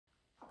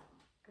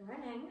Good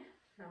morning.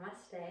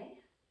 Namaste.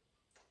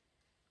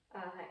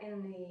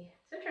 In the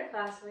sutra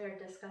class, we are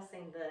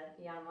discussing the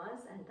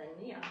yamas and the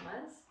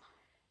niyamas.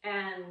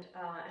 And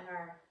in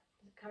our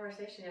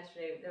conversation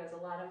yesterday, there was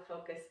a lot of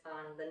focus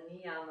on the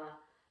niyama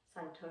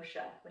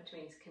santosha, which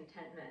means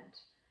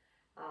contentment.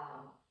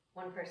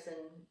 One person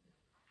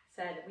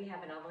said we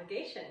have an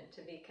obligation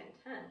to be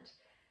content.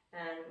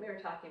 And we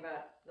were talking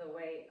about the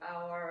way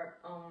our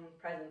own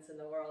presence in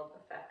the world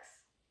affects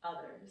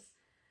others.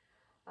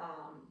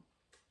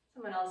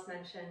 Someone else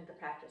mentioned the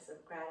practice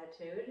of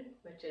gratitude,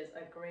 which is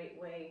a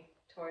great way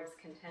towards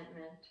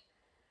contentment.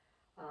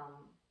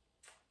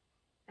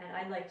 And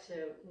I'd like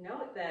to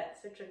note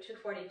that Sutra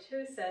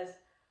 242 says,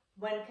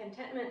 when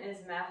contentment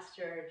is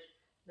mastered,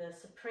 the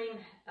supreme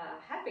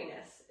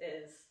happiness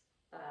is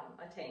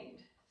attained.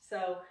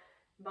 So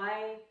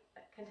by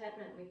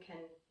contentment, we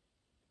can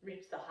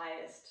reach the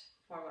highest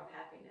form of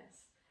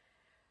happiness.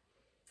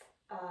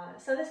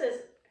 So this is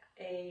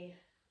a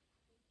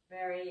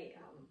very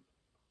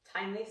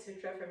timely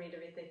sutra for me to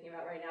be thinking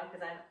about right now, because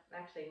I'm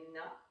actually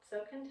not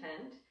so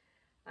content.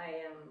 I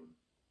am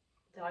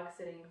dog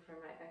sitting for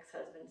my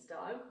ex-husband's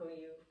dog, who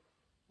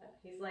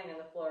he's laying on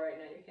the floor right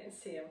now, you can't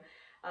see him.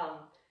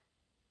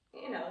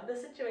 The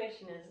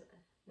situation is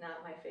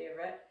not my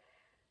favorite,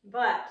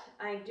 but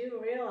I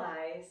do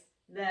realize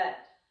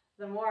that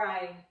the more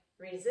I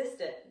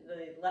resist it,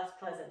 the less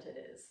pleasant it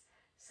is.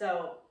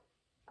 So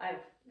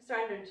I've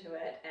surrendered to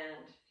it,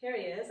 and here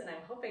he is, and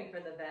I'm hoping for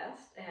the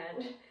best,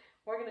 and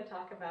we're going to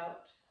talk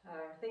about,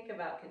 think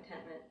about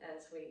contentment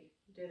as we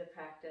do the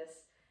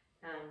practice,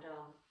 and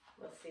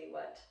we'll see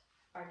what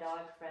our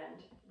dog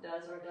friend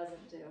does or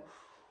doesn't do.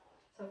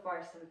 So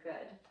far, so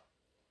good.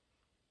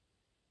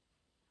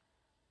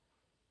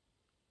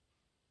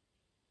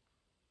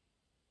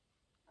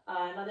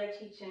 Another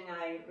teaching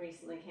I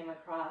recently came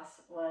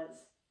across was,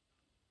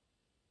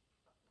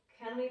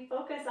 can we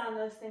focus on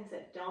those things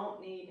that don't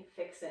need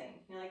fixing?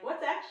 Like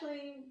what's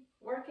actually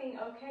working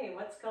okay?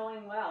 What's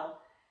going well?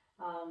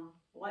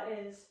 What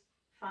is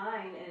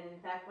fine, and in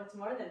fact, what's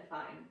more than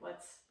fine?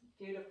 What's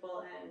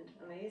beautiful and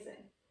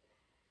amazing?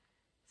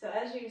 So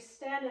as you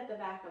stand at the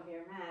back of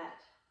your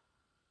mat,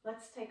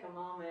 let's take a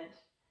moment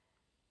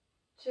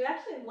to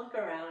actually look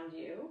around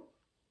you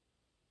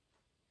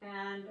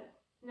and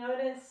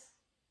notice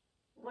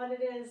what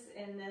it is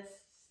in this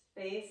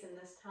space, in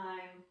this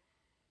time,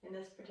 in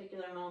this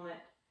particular moment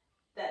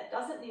that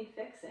doesn't need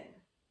fixing.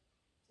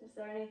 Is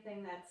there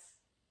anything that's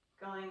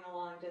going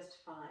along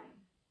just fine?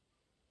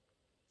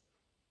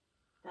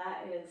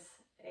 That is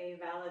a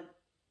valid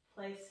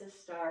place to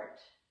start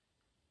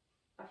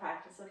a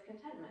practice of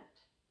contentment.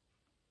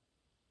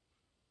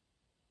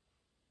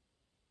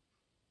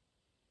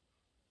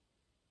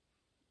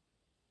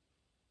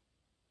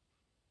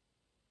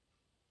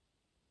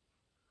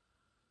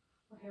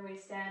 Well, here we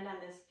stand on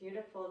this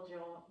beautiful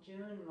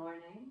June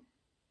morning.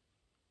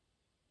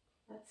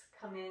 Let's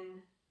come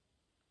in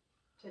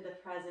to the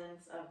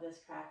presence of this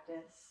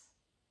practice.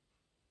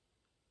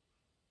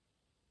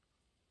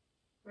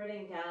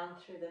 Rooting down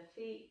through the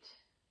feet,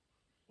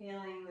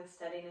 feeling the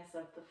steadiness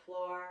of the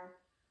floor,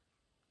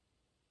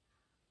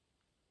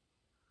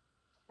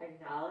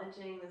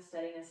 acknowledging the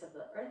steadiness of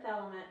the earth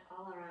element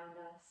all around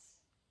us.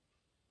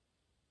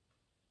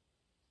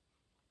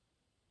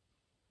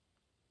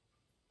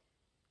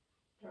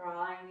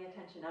 Drawing the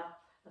attention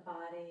up the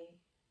body.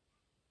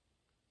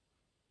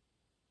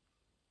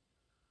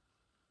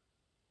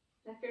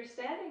 If you're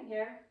standing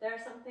here, there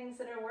are some things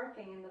that are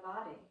working in the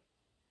body.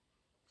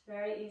 It's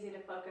very easy to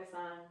focus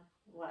on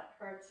what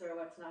hurts or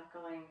what's not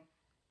going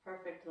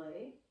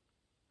perfectly,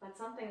 but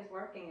something's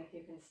working if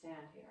you can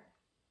stand here.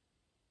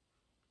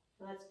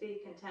 So let's be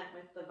content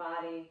with the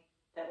body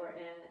that we're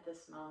in at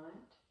this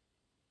moment.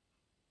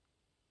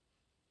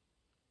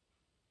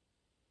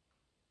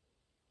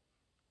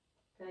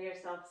 Feel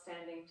yourself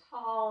standing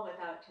tall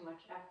without too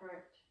much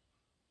effort.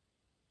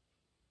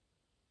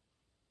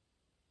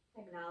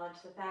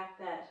 Acknowledge the fact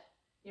that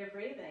you're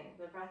breathing,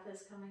 the breath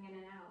is coming in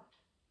and out.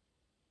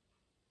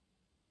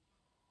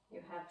 You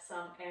have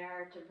some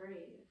air to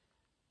breathe.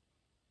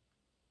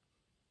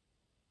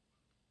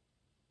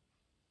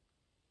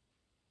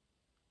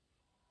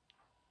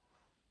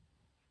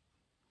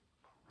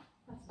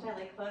 Let's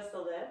gently close the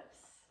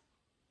lips.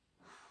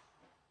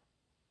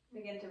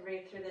 Begin to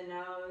breathe through the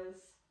nose,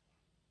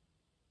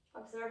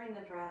 observing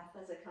the breath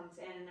as it comes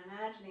in and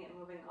imagining it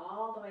moving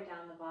all the way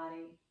down the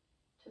body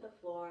to the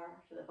floor,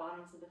 to the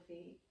bottoms of the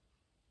feet.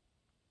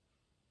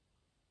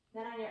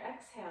 Then on your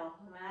exhale,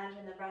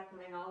 imagine the breath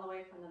moving all the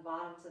way from the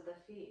bottoms of the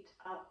feet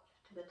up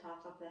to the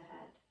top of the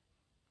head.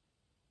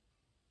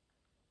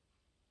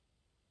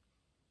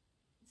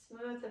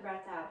 Smooth the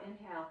breath out.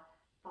 Inhale,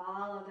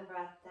 follow the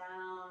breath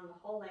down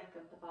the whole length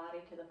of the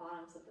body to the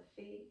bottoms of the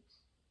feet.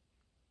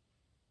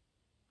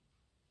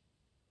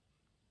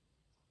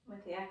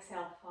 With the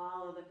exhale,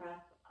 follow the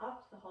breath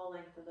up the whole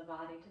length of the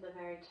body to the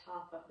very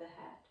top of the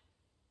head.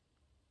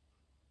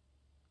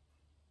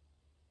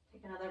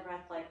 Take another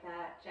breath like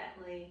that,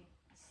 gently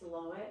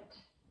slow it,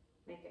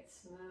 make it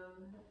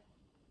smooth.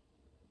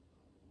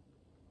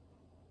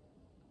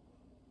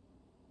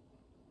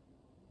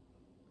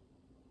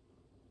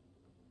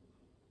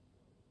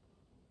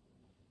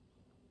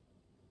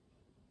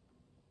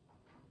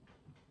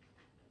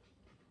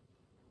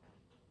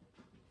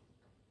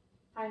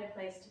 Find a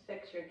place to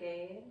fix your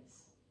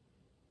gaze.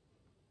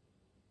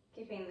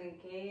 Keeping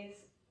the gaze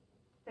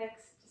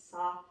fixed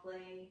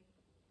softly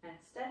and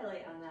steadily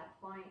on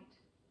that point.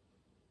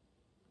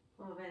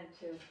 Move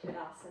into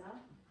Tadasana.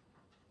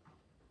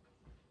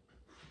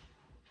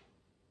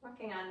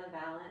 Working on the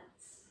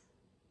balance.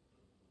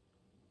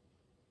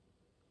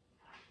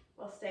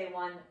 We'll stay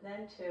 1,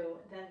 then 2,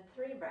 then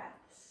 3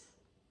 breaths.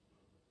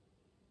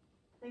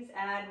 Please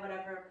add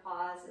whatever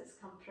pause is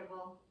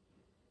comfortable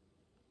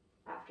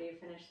after you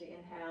finish the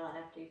inhale and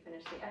after you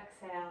finish the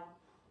exhale.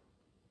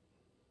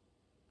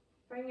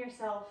 Bring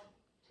yourself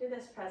to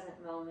this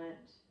present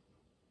moment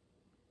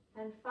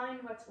and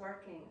find what's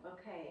working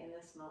okay in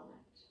this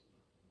moment.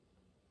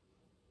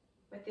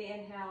 With the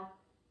inhale,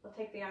 we'll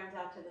take the arms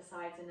out to the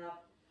sides and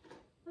up,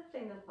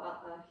 lifting the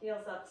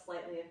heels up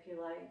slightly if you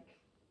like,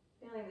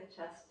 feeling the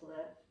chest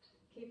lift.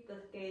 Keep the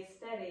gaze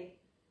steady.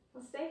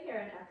 We'll stay here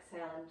and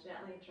exhale and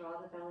gently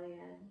draw the belly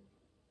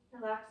in.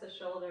 Relax the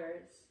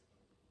shoulders.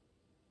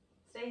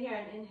 Stay here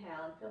and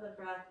inhale and feel the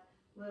breath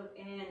move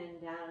in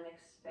and down and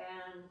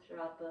expand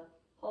throughout the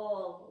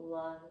whole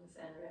lungs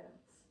and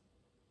ribs.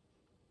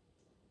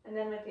 And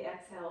then with the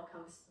exhale,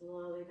 come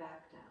slowly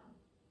back down.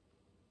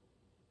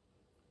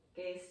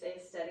 Gaze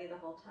stays steady the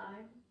whole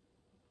time.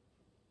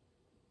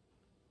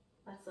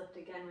 Let's lift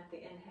again with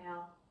the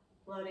inhale,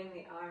 floating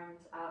the arms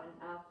out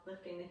and up,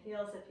 lifting the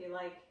heels if you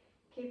like.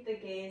 Keep the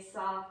gaze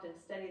soft and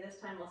steady. This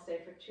time we'll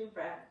stay for 2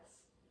 breaths.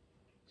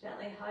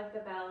 Gently hug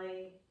the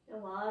belly,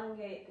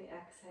 elongate the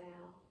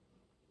exhale.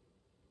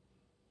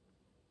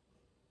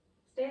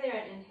 Stay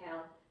there and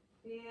inhale.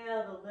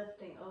 Feel the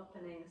lifting,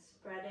 opening,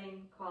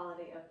 spreading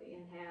quality of the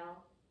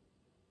inhale.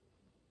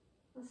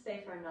 We'll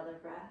stay for another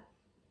breath.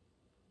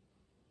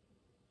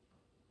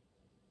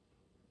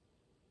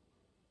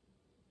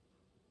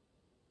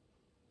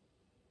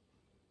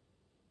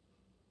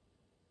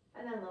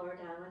 And then lower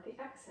down with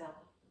the exhale.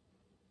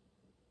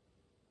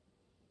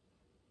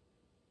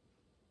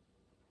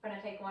 We're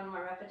going to take 1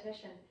 more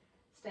repetition,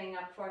 staying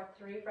up for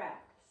 3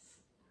 breaths.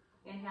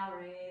 Inhale,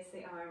 raise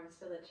the arms,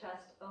 feel the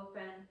chest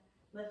open.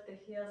 Lift the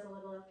heels a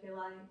little if you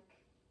like.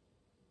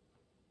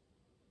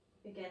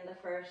 Begin the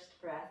first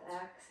breath.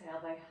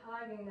 Exhale by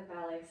hugging the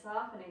belly,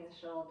 softening the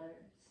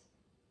shoulders.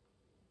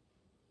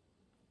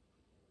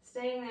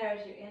 Staying there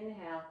as you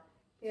inhale,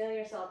 feel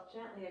yourself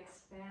gently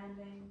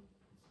expanding.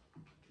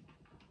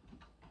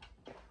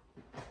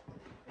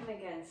 And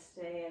again,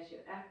 stay as you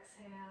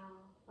exhale.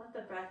 Let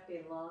the breath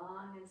be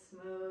long and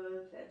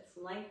smooth. It's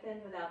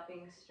lengthened without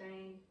being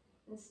strained.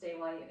 And stay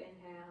while you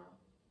inhale.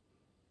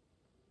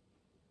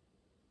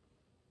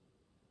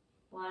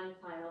 1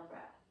 final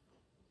breath.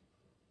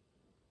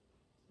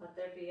 Let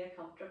there be a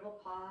comfortable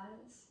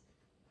pause.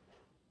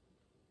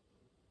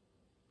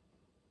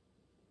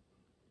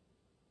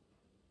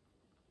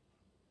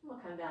 We'll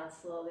come down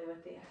slowly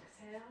with the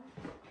exhale.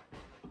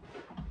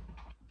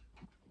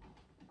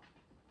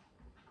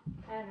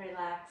 And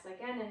relax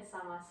again in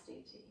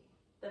Samastiti.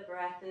 The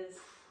breath is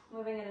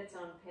moving at its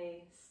own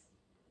pace.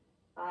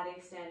 Body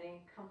standing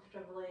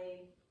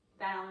comfortably,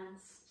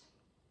 balanced,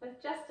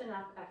 with just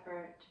enough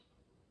effort.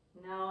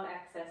 No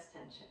excess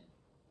tension.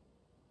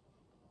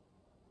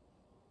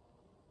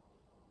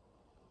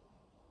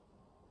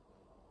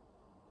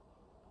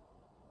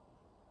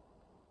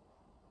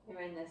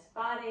 You're in this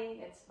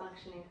body, it's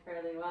functioning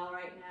fairly well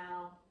right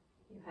now.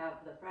 You have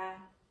the breath,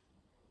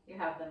 you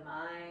have the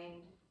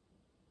mind,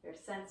 your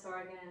sense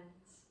organs.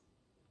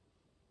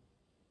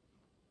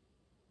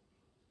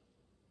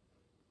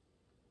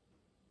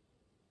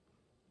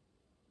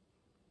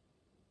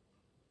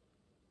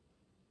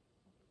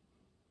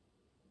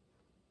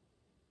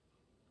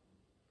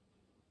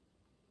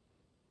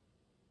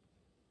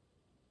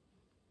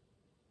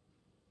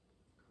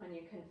 When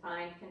you can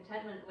find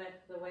contentment with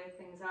the way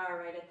things are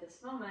right at this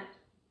moment,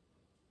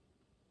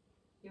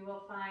 you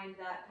will find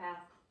that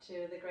path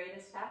to the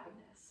greatest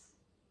happiness.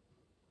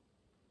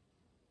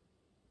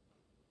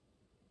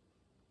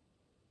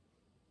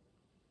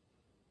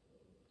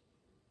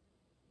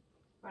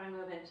 We're going to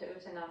move into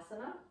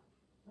Uttanasana,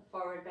 the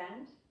forward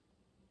bend,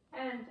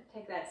 and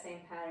take that same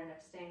pattern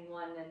of staying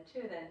 1, then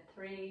 2, then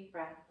 3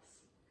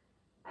 breaths,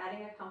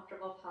 adding a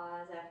comfortable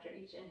pause after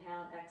each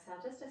inhale and exhale,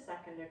 just a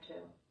second or 2.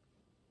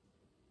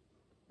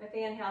 With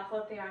the inhale,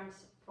 float the arms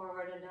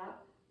forward and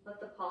up.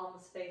 Let the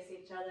palms face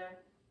each other.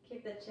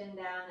 Keep the chin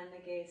down and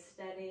the gaze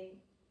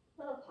steady.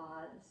 Little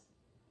pause.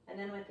 And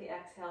then with the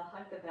exhale,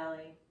 hug the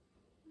belly.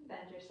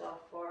 Bend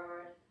yourself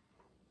forward.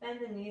 Bend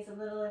the knees a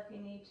little if you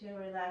need to.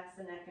 Relax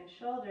the neck and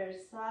shoulders.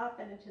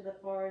 Soften into the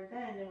forward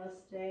bend, and we'll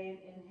stay and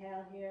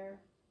inhale here.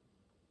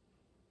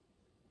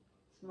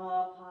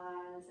 Small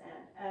pause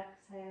and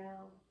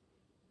exhale.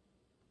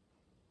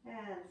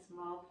 And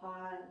small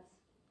pause.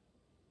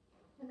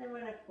 And then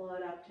we're going to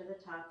float up to the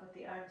top with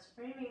the arms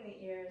framing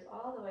the ears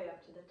all the way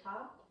up to the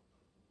top.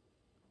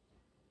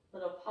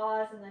 Little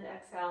pause and then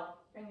exhale.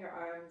 Bring your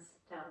arms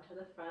down to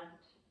the front.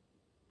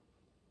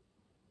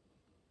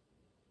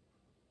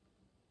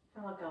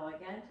 And we'll go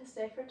again to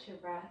stay for 2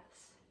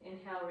 breaths.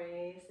 Inhale,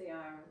 raise the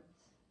arms.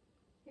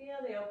 Feel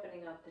the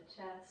opening of the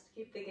chest.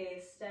 Keep the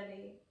gaze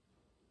steady.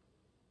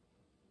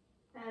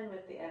 And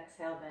with the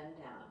exhale, bend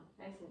down.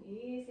 Nice and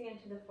easy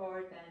into the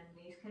forward bend.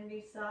 Knees can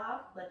be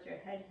soft. Let your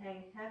head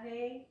hang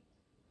heavy.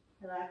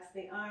 Relax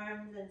the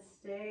arms and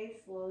stay.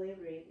 Slowly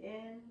breathe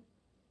in.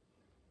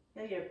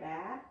 Feel your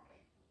back.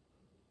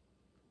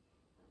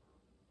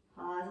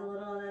 Pause a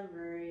little and then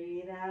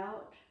breathe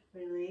out.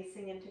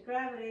 Releasing into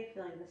gravity,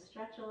 feeling the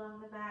stretch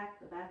along the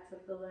backs of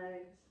the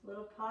legs.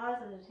 Little pause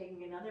and then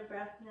taking another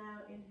breath now.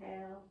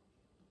 Inhale.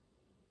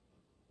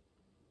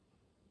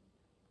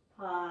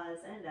 Pause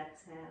and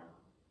exhale.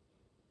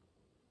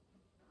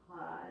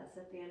 Pause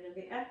at the end of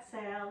the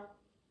exhale.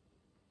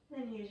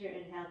 Then use your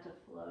inhale to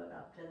float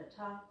up to the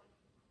top.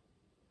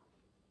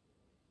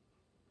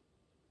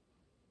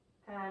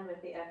 And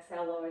with the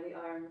exhale, lower the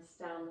arms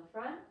down the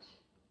front.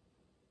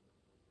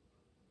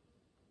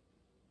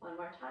 One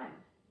more time.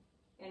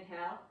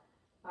 Inhale,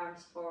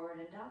 arms forward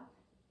and up.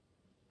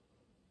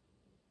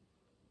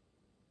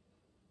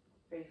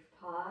 Brief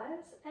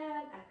pause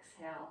and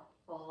exhale,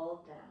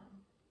 fold down.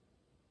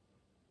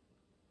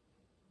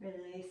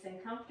 Releasing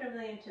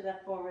comfortably into the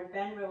forward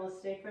bend where we'll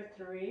stay for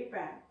 3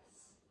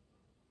 breaths.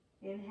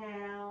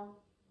 Inhale.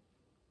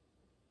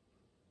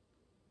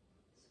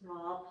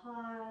 Small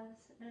pause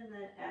and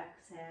then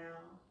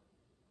exhale.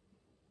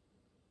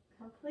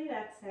 Complete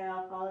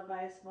exhale followed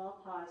by a small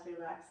pause.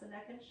 Relax the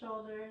neck and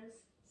shoulders.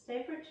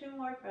 Stay for 2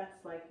 more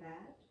breaths like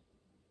that.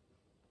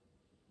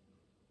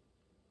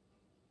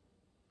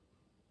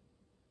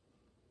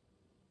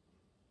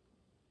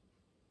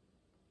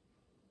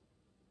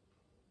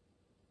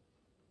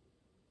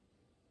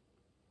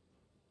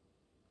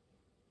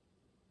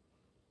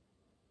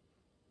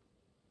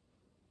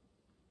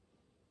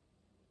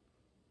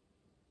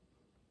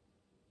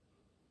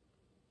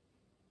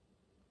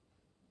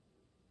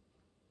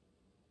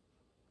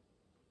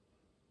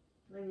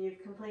 When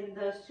you've completed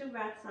those 2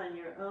 breaths on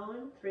your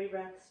own, 3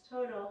 breaths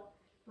total,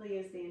 we'll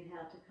use the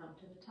inhale to come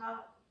to the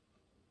top.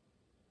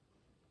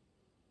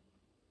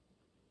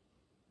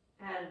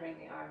 And bring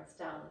the arms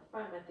down the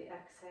front with the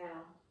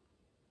exhale.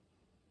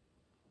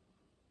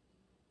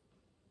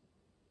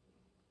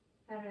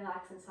 And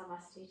relax in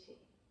Samastiti.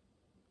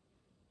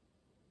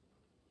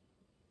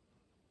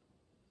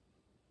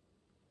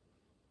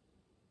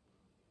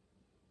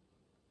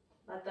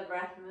 Let the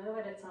breath move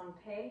at its own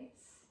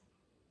pace.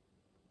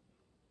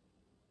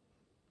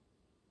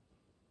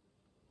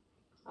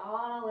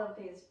 All of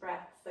these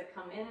breaths that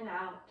come in and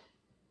out,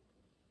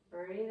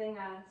 breathing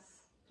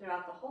us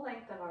throughout the whole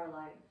length of our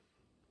life.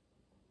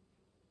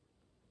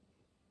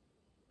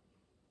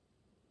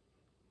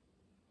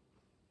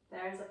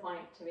 There's a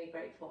point to be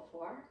grateful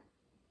for.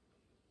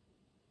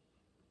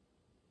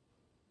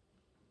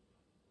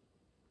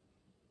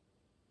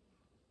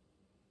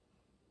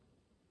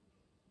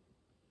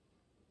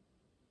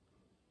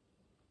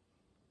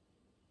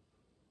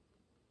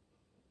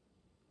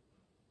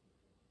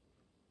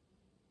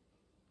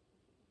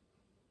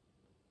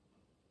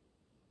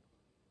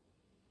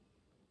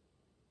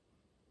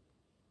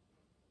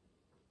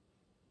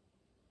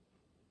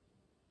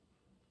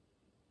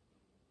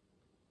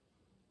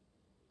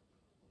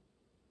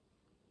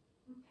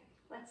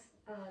 Let's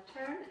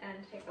turn and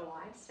take a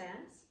wide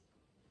stance.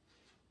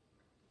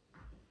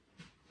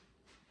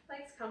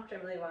 Legs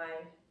comfortably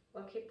wide.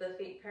 We'll keep the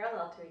feet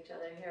parallel to each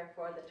other here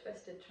for the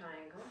twisted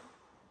triangle.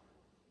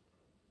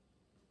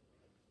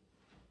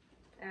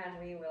 And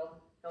we will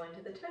go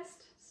into the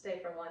twist.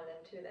 Stay for 1,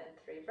 then 2, then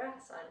 3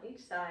 breaths on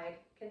each side.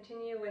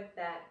 Continue with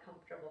that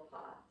comfortable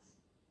pause.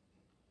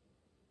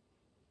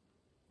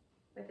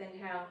 With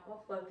inhale,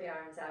 we'll float the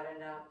arms out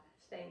and up,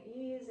 staying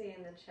easy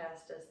in the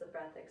chest as the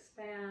breath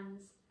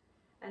expands.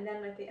 And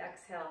then with the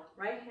exhale,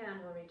 right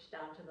hand will reach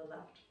down to the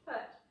left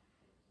foot.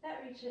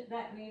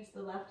 That means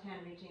the left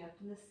hand reaching up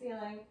to the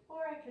ceiling,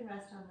 or it can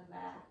rest on the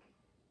back.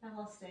 And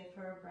we'll stay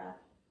for a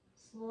breath.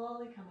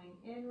 Slowly coming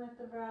in with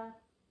the breath,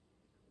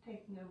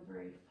 taking a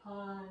brief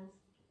pause,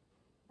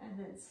 and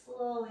then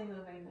slowly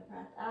moving the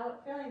breath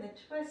out, feeling the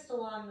twist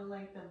along the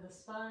length of the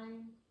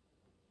spine.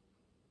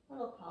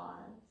 Little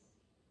pause,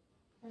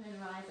 and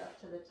then rise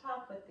up to the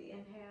top with the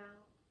inhale.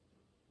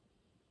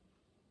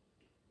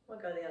 We'll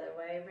go the other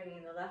way,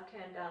 bringing the left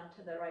hand down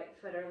to the right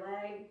foot or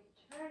leg,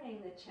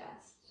 turning the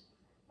chest.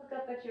 Look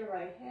up at your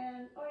right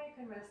hand, or you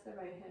can rest the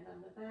right hand on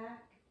the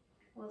back.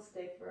 We'll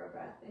stay for a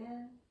breath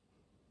in.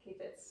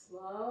 Keep it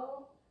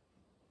slow.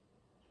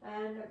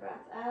 And a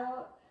breath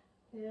out,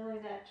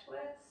 feeling that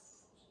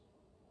twist.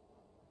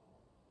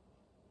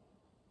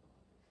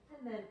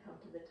 And then come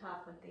to the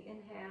top with the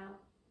inhale.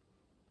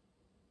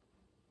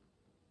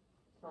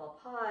 Small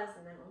pause,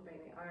 and then we'll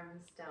bring the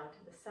arms down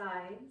to the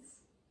sides.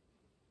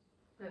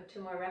 We have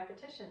 2 more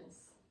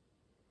repetitions.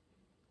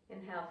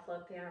 Inhale,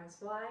 float the arms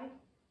wide.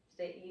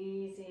 Stay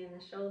easy in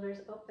the shoulders,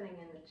 opening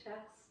in the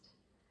chest.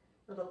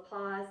 Little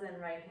pause, then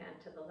right hand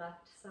to the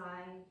left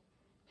side.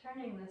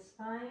 Turning the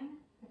spine,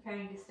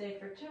 preparing to stay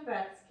for 2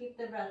 breaths. Keep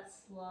the breath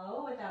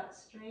slow without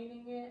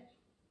straining it.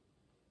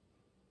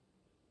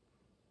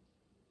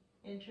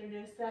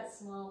 Introduce that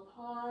small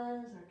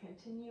pause or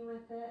continue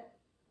with it.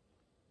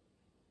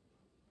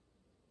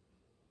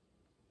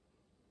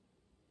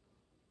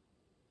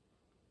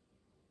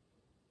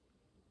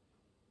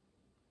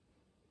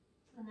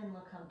 then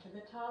we'll come to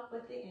the top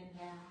with the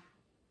inhale.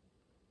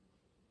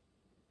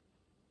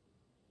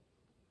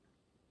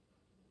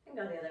 And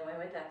go the other way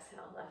with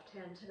exhale. Left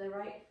hand to the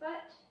right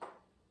foot.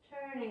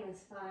 Turning the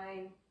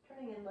spine,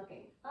 turning and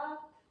looking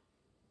up.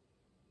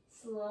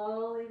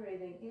 Slowly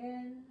breathing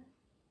in.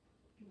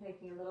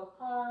 Taking a little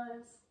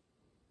pause.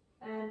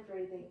 And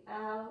breathing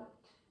out.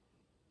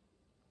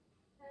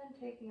 And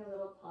taking a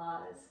little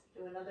pause.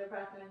 Do another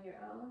breath on your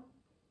own.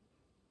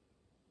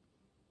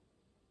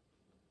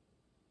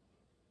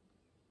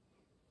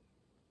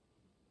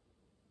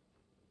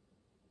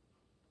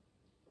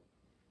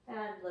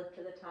 And lift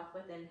to the top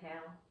with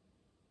inhale.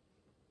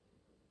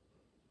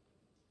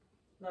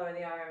 Lower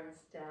the arms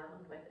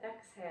down with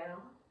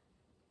exhale,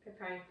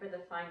 preparing for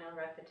the final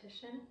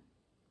repetition.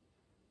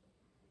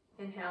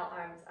 Inhale,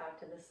 arms out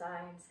to the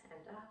sides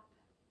and up.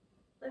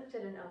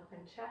 Lifted and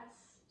open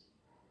chest.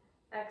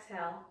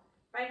 Exhale,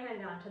 right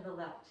hand down to the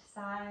left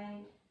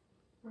side.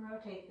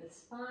 Rotate the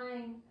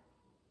spine.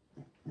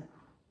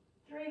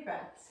 3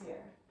 breaths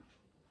here.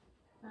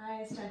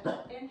 Nice,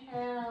 gentle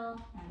inhale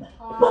and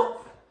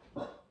pause.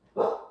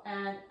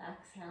 And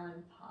exhale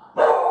and pause.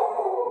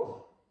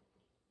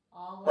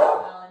 All work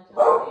well until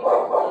the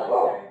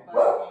third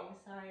barking.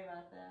 Sorry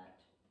about that.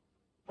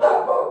 1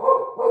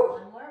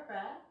 more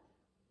breath.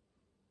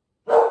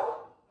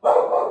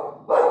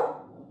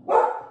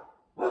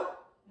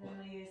 Then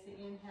we use the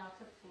inhale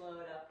to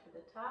float up to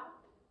the top.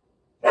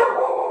 And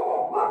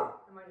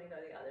we're going to go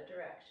the other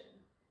direction.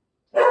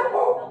 Take the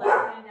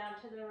left hand down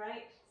to the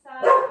right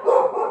side,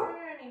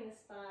 turning the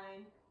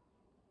spine.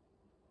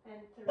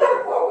 And 3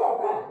 breaths.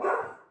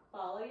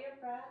 Follow your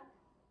breath.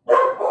 In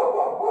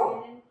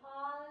and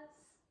pause.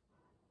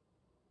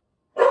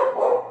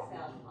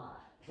 Exhale,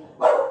 pause.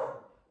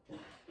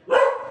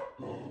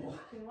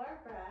 2 more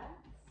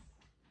breaths.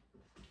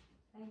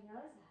 I know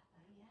that,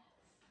 but yes.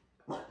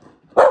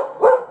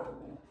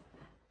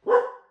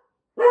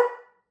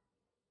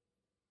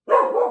 When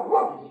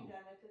you're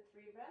done with the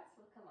 3 breaths,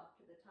 we'll come up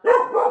to the top.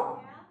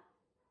 Inhale.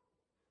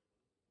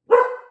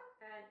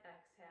 And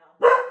exhale.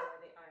 Lower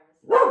the arms.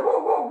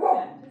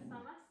 Back to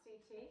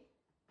Samastiti.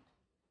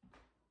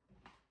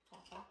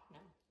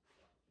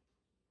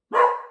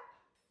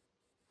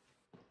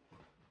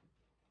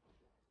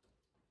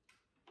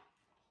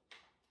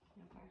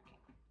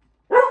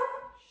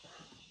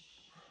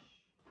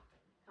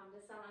 Come to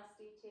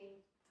Samastiti.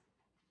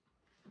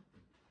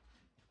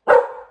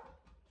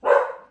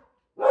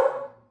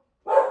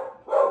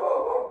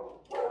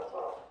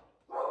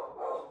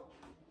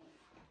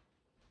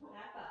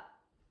 Back up.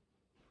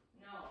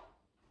 No.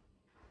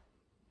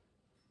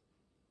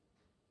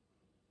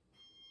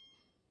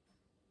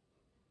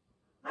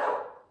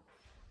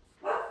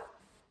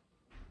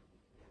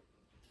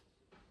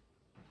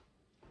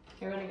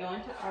 You're going to go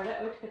into Ardha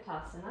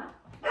Utkatasana.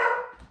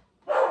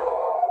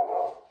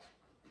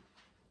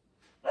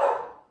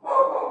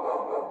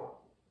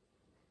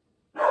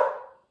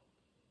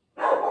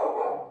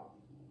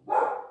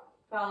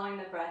 Following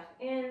the breath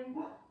in,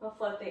 we'll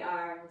float the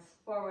arms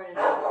forward and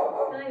up.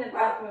 Feeling the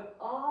breath move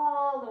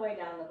all the way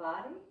down the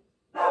body.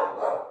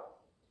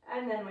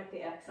 And then with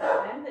the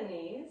exhale, bend the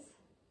knees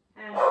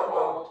and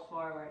fold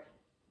forward.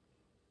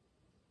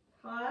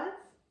 Pause.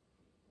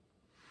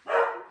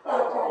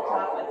 Float to the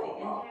top with the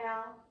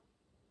inhale.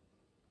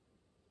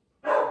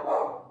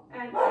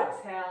 And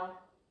exhale.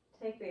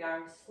 Take the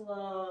arms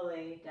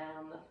slowly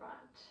down the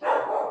front.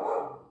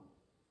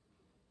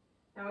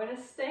 Now we're going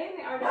to stay in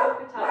the Ardha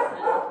Utkatasana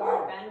in the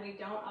forward bend. We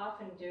don't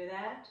often do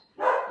that.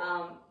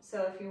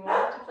 So if you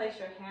want to place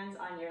your hands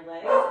on your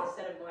legs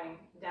instead of going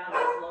down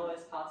as low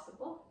as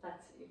possible,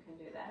 you can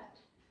do that.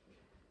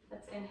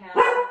 Let's inhale,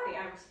 take the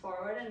arms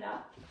forward and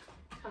up.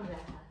 Come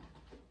down.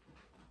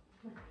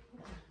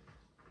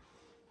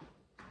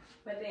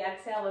 With the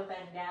exhale, we'll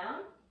bend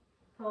down,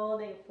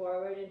 holding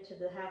forward into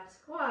the half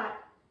squat,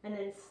 and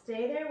then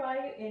stay there while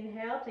you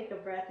inhale. Take a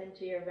breath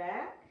into your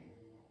back.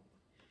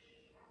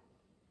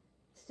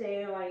 Stay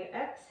there while you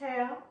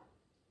exhale.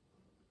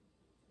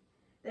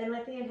 Then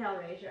with the inhale,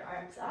 raise your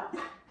arms up.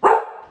 Lift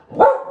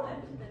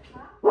to the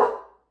top.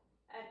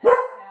 And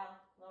exhale,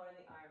 lower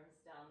the arms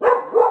down.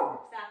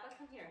 Sapa,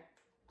 come here.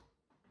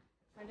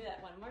 I'm going to do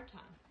that one more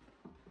time.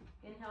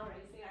 Inhale,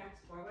 raise the arms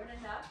forward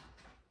and up.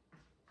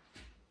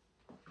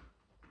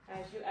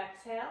 As you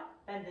exhale,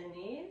 bend the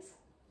knees.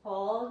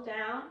 Hold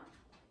down.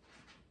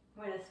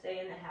 We're going to stay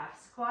in the half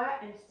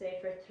squat and stay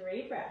for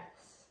 3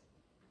 breaths.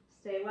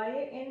 Stay while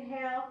you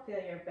inhale,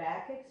 feel your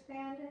back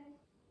expanding.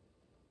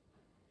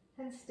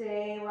 And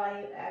stay while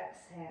you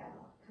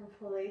exhale.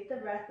 Complete the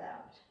breath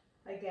out.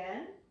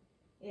 Again,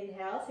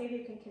 inhale, see if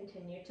you can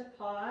continue to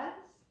pause.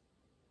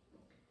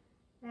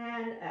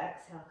 And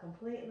exhale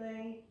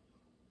completely.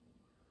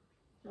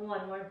 And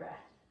 1 more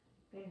breath.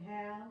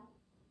 Inhale.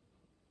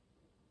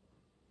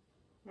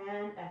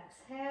 And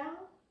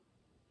exhale.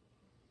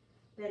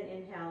 Then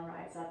inhale,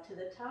 rise up to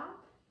the top.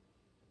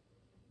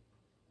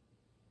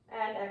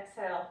 And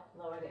exhale,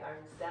 lower the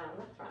arms down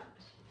the front.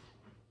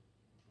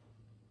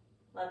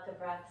 Let the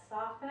breath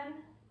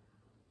soften.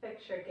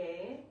 Fix your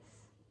gaze.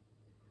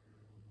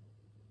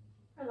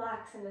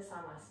 Relax into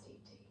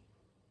Samastiti.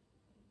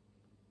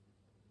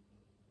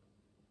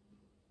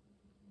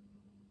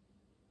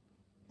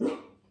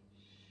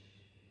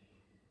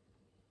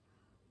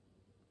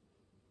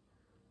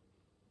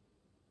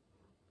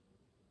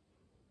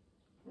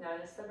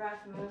 Notice the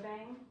breath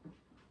moving.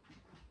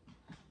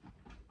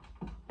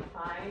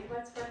 Find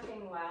what's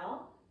working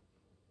well.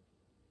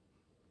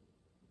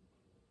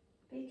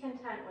 Be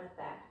content with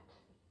that.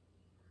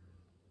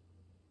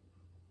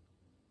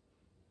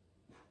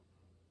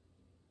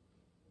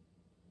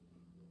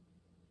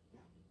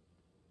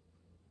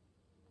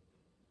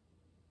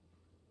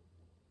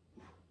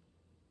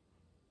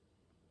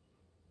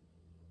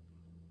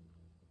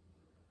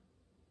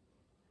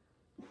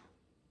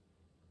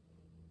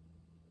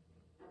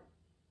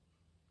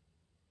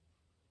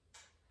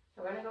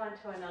 We're going to go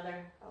into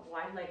another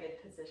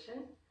wide-legged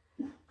position.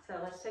 So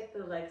let's take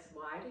the legs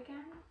wide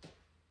again.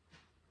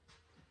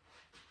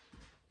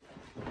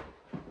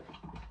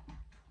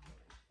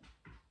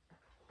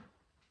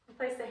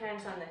 Place the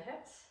hands on the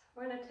hips.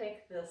 We're going to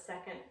take the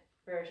second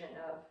version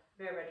of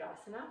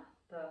Virabhadrasana,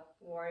 the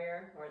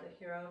warrior or the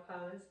hero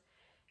pose.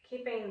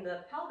 Keeping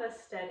the pelvis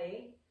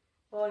steady,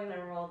 we're going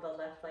to roll the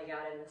left leg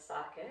out in the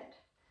socket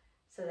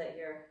so that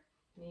your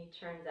knee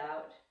turns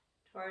out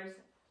towards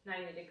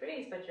 90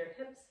 degrees, but your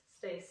hips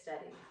stay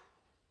steady.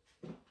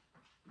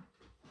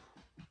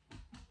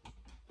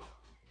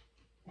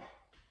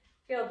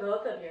 Feel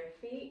both of your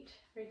feet.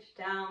 Reach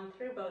down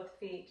through both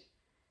feet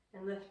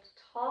and lift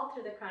tall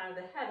through the crown of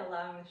the head,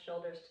 allowing the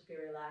shoulders to be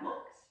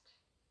relaxed.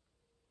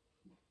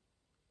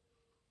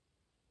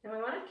 And we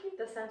want to keep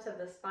the sense of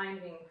the spine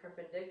being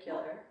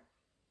perpendicular.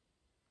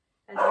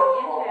 As we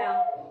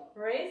inhale,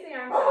 raise the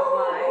arms out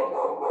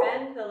wide,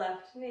 bend the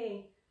left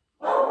knee,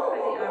 open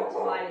the arms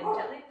wide, and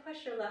gently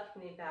push your left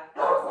knee back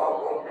towards the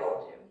wall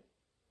behind you.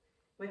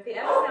 With the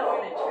exhale, we're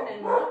going to turn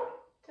and look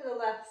to the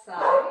left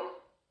side.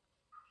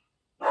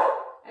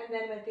 And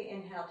then with the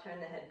inhale, turn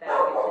the head back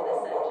into the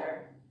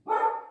center.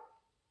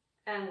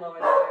 And lower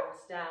the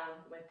arms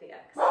down with the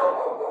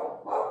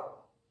exhale.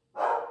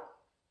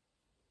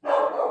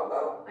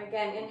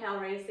 Again, inhale,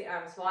 raise the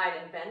arms wide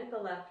and bend the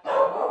left knee.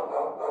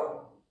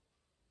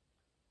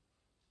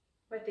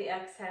 With the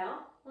exhale,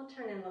 we'll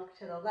turn and look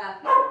to the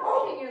left.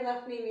 Pushing your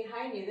left knee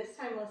behind you. This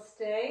time we'll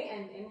stay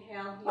and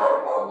inhale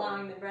here,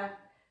 allowing the breath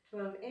to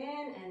move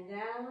in and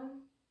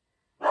down.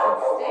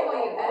 And stay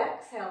while you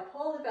exhale.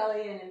 Pull the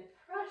belly in and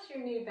press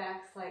your knee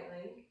back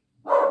slightly.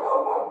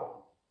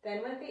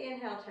 Then with the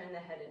inhale, turn the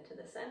head into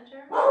the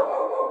center.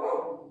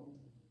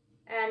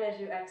 And as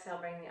you exhale,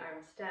 bring the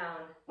arms down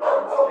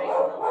and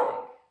straighten the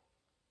leg.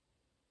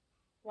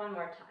 One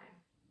more time.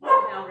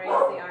 Inhale,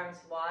 raise the arms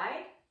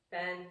wide,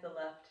 bend the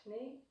left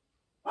knee.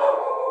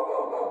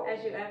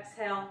 As you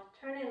exhale,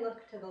 turn and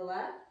look to the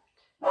left.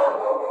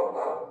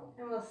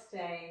 And we'll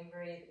stay.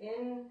 Breathe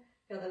in.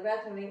 Feel the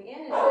breath moving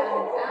in and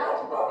down and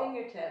out to the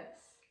fingertips.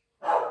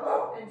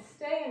 And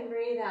stay and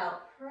breathe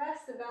out. Press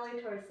the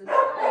belly towards the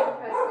side.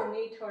 Press the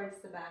knee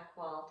towards the back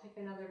wall. Take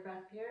another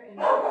breath here.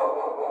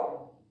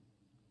 Inhale.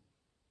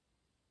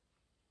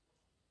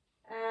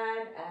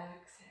 And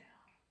exhale.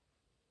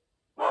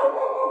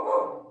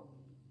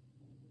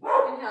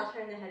 Inhale,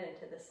 turn the head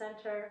into the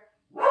center.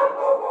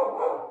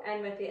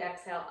 And with the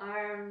exhale,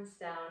 arms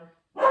down,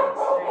 legs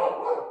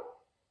straight.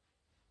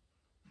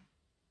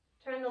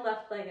 Turn the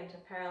left leg into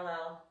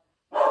parallel.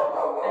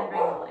 And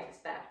bring the legs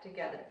back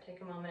together.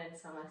 Take a moment in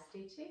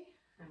Samastiti.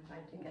 I'm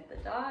going to get the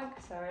dog,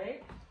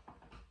 sorry.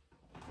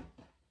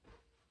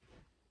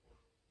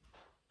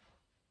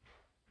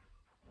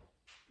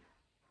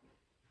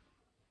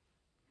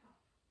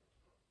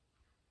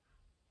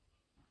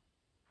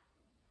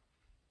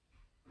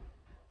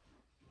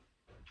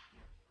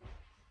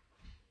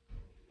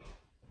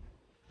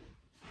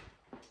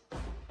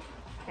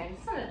 Okay, I'm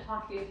just going to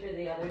talk you through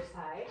the other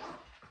side.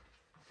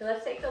 So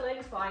let's take the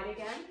legs wide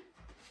again.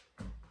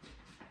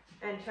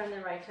 And turn the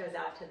right toes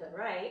out to the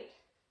right.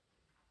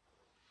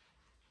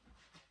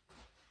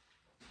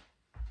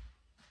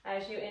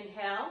 As you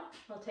inhale,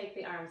 we'll take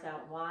the arms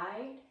out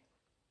wide.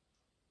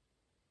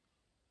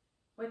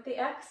 With the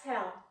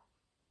exhale,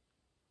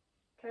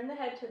 turn the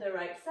head to the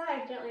right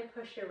side. Gently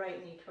push your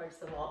right knee towards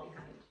the wall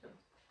behind you.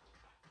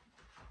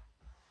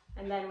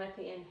 And then with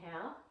the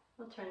inhale,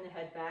 we'll turn the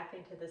head back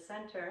into the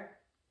center.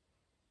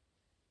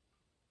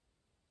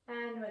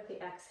 And with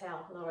the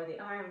exhale, lower the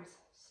arms,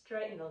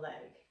 straighten the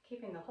leg,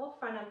 keeping the whole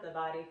front of the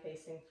body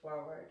facing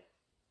forward.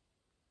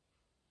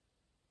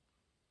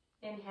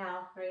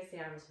 Inhale, raise the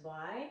arms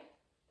wide,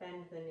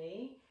 bend the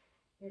knee.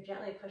 You're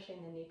gently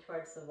pushing the knee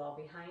towards the wall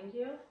behind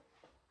you.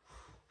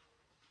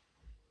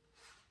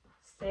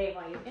 Stay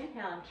while you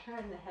inhale and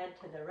turn the head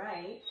to the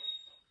right.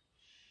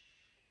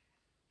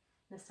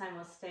 This time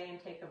we'll stay and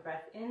take a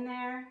breath in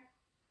there.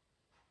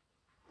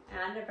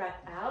 And a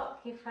breath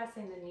out. Keep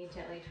pressing the knee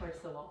gently towards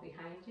the wall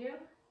behind you.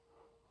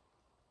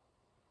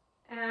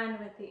 And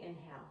with the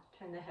inhale,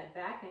 turn the head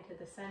back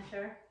into the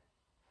center.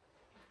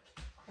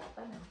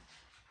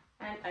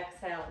 And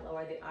exhale,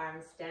 lower the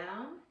arms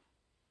down.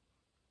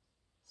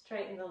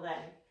 Straighten the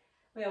leg.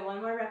 We have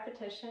one more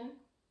repetition.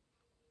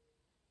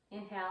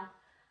 Inhale,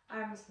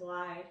 arms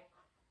wide,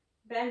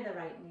 bend the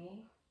right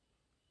knee.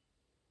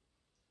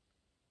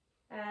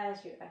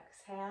 As you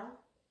exhale,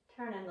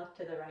 turn and look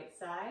to the right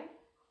side.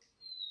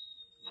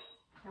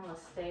 And we'll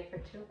stay for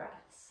 2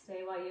 breaths.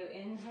 Stay while you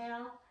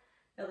inhale,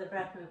 feel the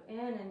breath move in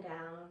and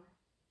down.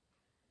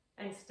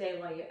 And stay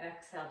while you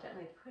exhale.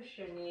 Gently push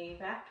your knee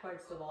back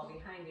towards the wall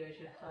behind you as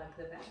you hug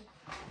the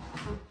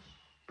bed.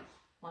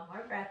 One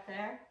more breath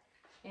there.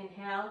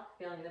 Inhale,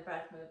 feeling the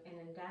breath move in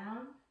and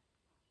down.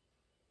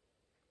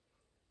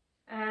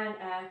 And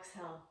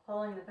exhale,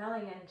 pulling the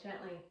belly in,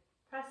 gently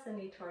press the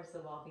knee towards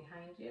the wall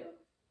behind you.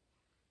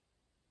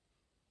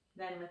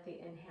 Then with the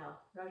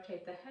inhale,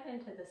 rotate the head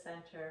into the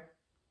center.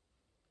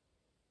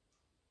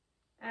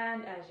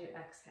 And as you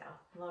exhale,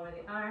 lower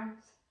the arms,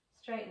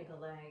 straighten the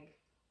leg.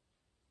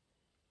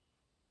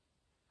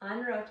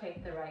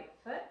 Unrotate the right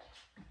foot,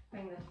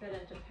 bring the foot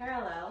into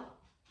parallel,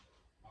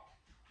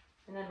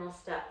 and then we'll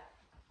step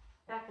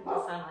back into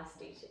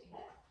Samasthiti.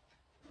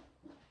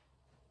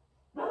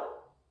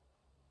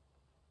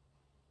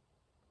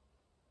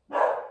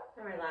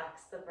 And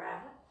relax the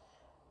breath.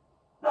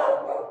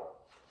 Right.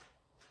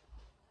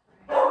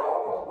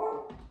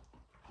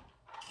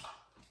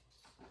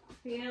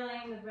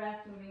 Feeling the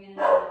breath moving in and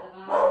out of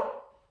the body.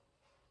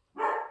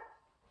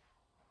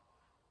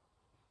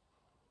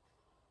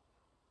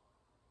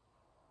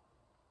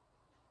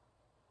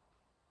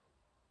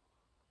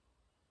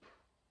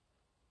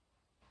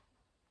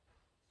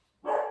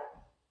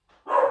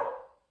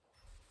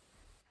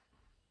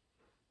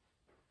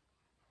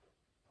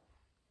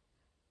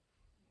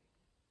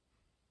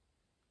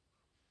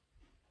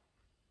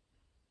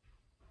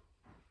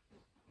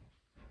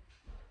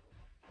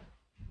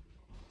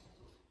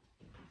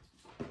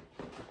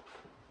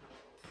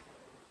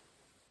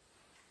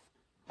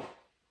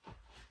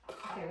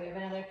 Okay, we have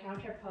another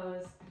counter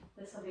pose.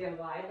 This will be a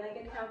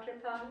wide-legged counter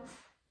pose.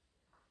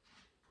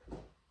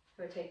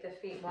 Rotate the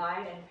feet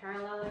wide and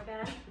parallel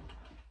again.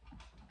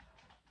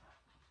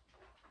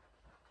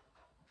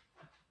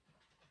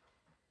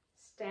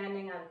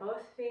 Standing on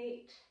both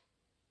feet.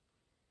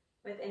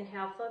 With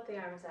inhale, float the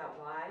arms out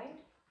wide.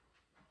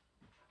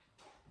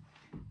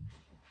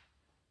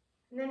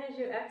 And then as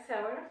you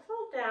exhale, we're going to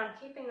fold down,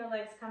 keeping the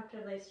legs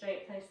comfortably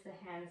straight. Place the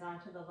hands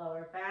onto the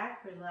lower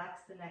back.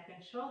 Relax the neck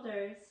and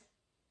shoulders.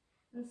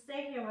 And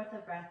stay here with the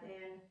breath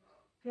in.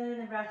 Feeling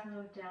the breath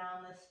move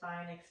down the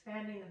spine,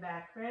 expanding the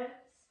back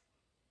ribs.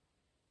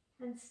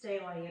 And stay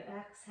while you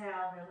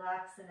exhale.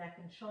 Relax the neck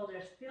and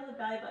shoulders. Feel the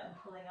belly button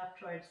pulling up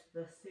towards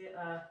the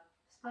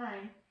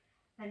spine.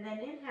 And then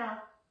inhale,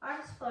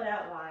 arms float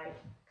out wide.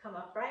 Come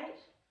upright.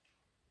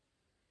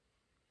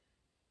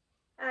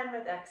 And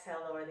with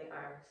exhale, lower the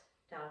arms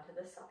down to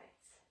the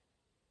sides.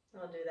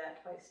 We'll do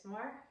that twice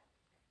more.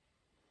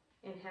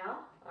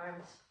 Inhale,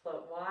 arms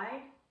float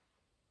wide.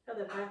 Feel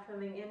the breath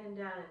moving in and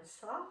down, and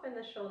soften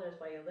the shoulders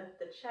while you lift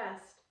the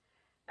chest.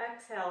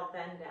 Exhale,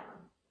 bend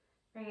down.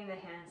 Bringing the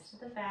hands to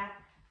the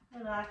back.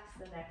 Relax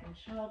the neck and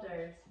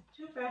shoulders.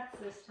 2 breaths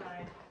this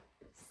time.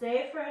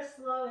 Stay for a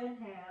slow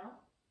inhale.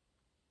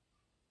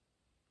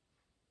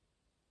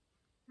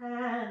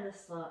 And a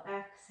slow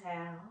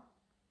exhale.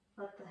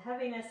 Let the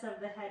heaviness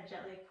of the head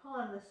gently pull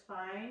on the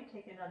spine.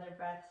 Take another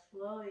breath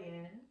slowly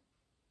in.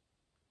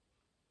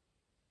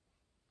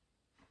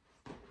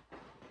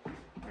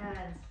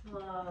 And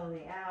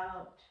slowly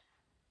out.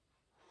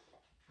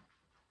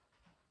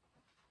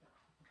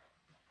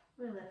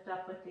 We lift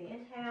up with the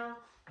inhale.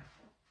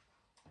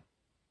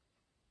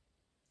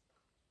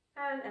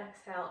 And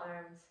exhale,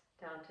 arms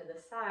down to the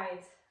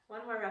sides.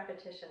 One more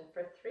repetition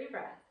for 3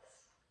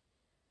 breaths.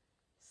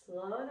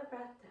 Slow the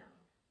breath down.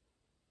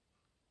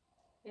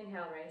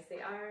 Inhale, raise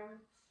the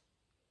arms.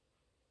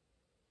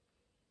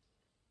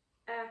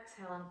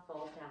 Exhale and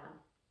fold down.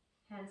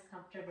 Hands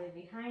comfortably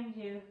behind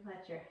you.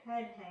 Let your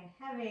head hang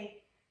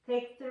heavy.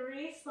 Take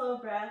 3 slow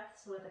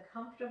breaths with a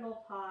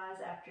comfortable pause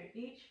after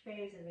each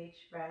phase of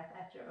each breath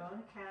at your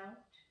own count.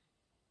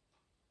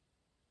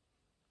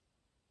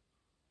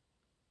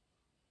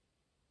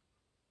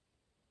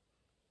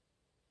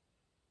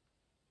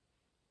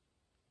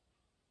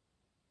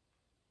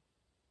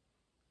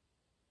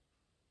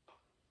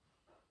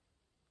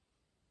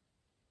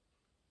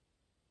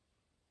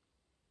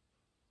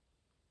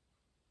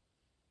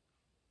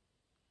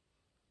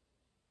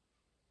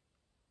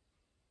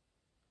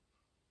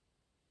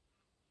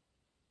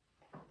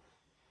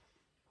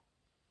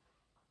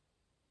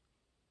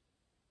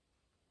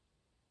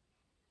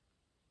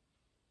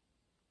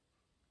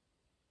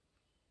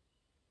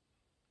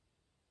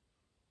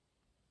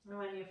 And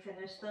when you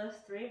finish those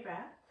 3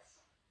 breaths,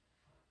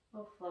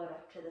 we'll float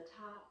up to the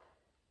top.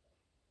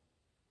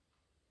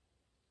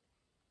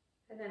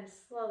 And then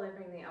slowly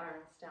bring the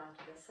arms down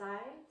to the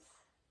sides.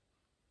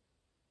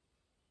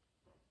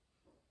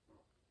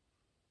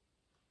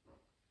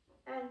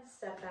 And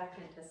step back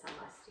into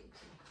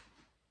Samasthiti.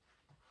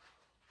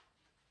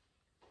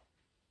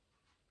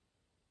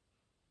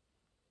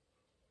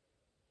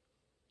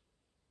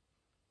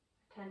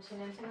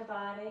 Attention into the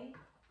body.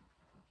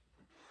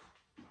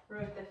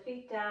 Root the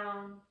feet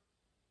down.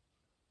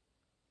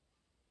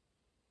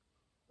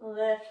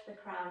 Lift the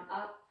crown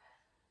up.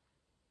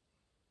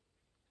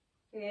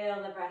 Feel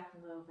the breath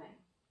moving.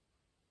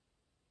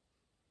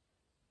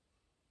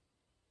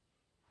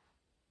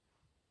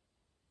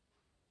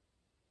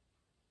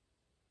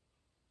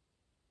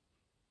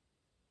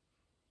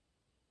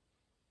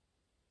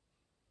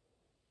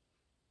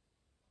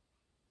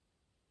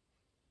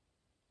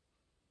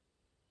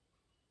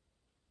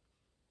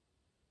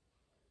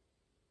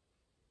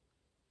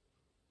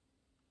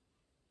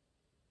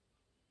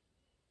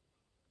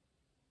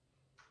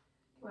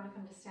 You want to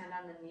come to stand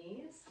on the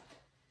knees,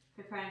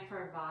 preparing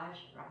for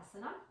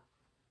Vajrasana.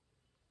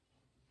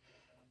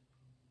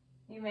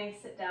 You may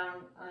sit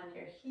down on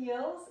your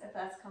heels if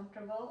that's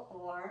comfortable,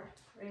 or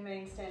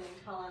remain standing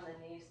tall on the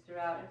knees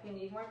throughout. If you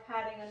need more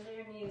padding under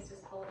your knees,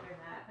 just pull your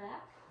mat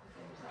back.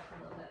 Give yourself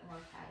a little bit more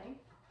padding.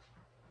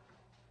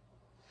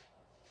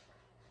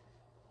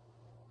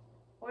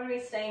 We're going to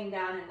be staying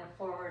down in the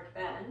forward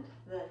bend,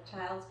 the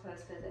child's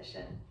pose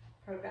position,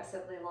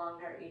 progressively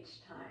longer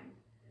each time.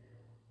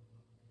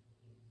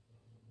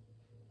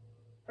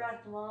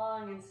 Breath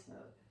long and smooth.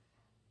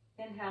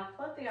 Inhale,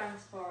 float the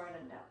arms forward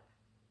and up.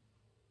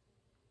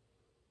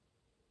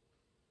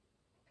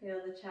 Feel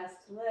the chest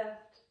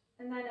lift,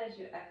 and then as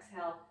you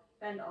exhale,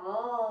 bend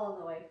all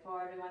the way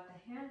forward. We want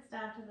the hands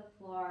down to the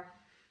floor,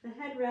 the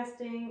head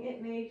resting.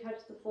 It may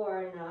touch the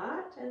floor or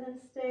not, and then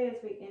stay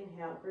as we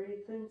inhale.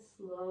 Breathe in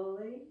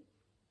slowly,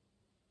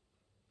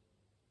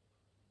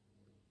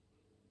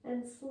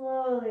 and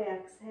slowly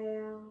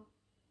exhale.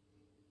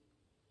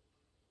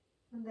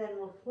 And then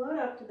we'll float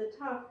up to the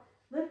top,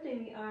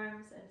 lifting the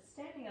arms and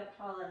standing up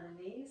tall on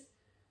the knees.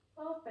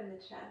 Open the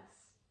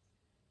chest.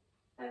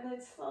 And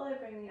then slowly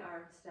bring the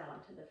arms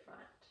down to the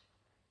front.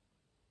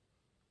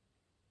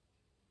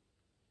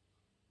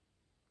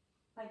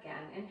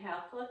 Again,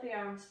 inhale, float the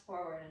arms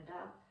forward and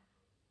up.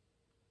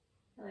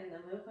 Feeling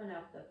the movement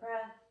of the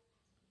breath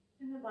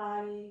in the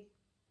body.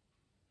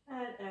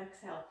 And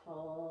exhale,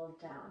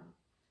 fold down.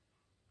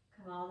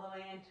 Come all the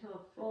way into a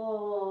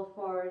full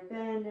forward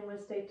bend, and we'll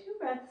stay 2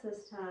 breaths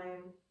this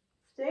time.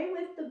 Stay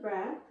with the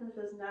breath. This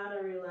is not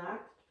a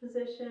relaxed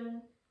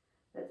position.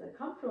 That's a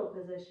comfortable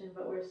position,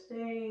 but we're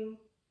staying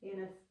in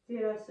a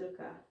sthira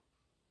sukha.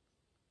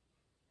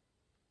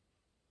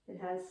 It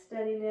has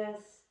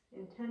steadiness,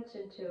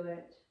 intention to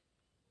it.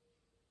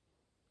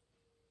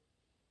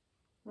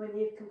 When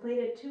you've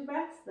completed 2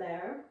 breaths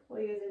there,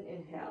 we'll use an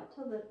inhale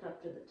to lift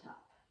up to the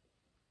top.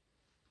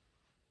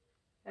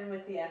 And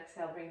with the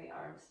exhale, bring the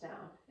arms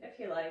down. If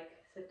you like,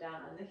 sit down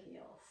on the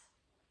heels.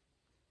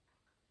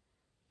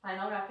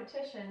 Final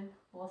repetition,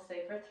 we'll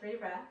stay for 3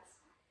 breaths.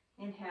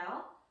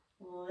 Inhale,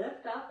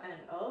 lift up and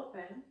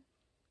open.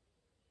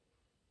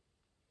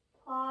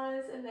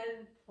 Pause and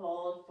then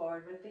fold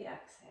forward with the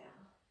exhale.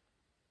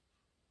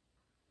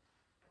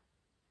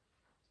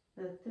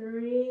 The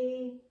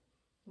 3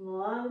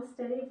 long,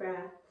 steady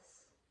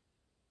breaths.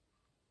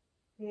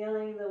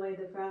 Feeling the way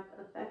the breath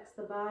affects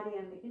the body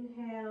on the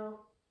inhale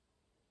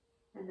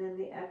and then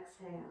the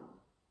exhale.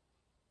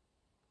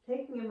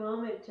 Taking a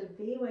moment to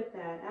be with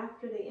that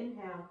after the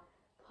inhale.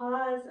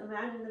 Pause,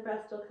 imagine the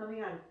breath still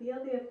coming on.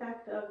 Feel the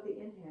effect of the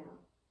inhale.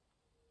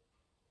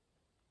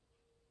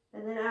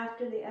 And then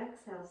after the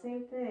exhale,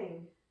 same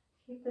thing.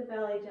 Keep the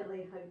belly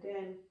gently hugged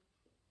in.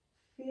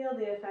 Feel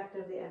the effect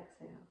of the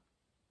exhale.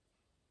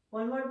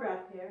 1 more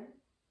breath here.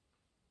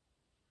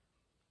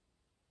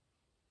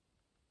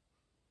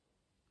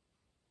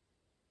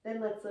 Then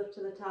let's lift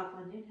to the top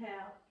on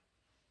inhale.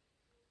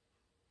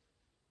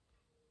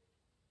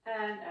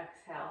 And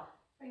exhale.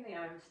 Bring the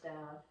arms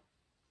down.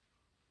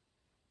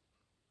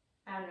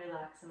 And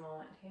relax a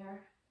moment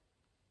here.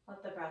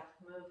 Let the breath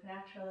move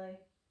naturally.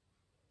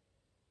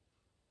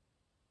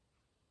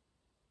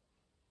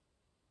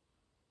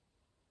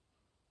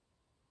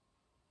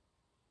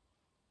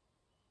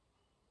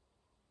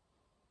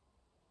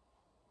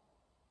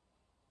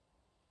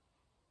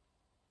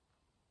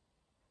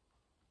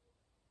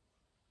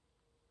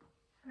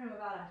 We're going to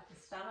move on to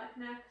the stomach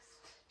next.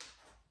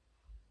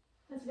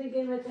 Let's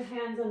begin with the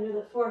hands under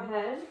the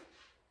forehead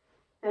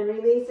and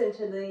release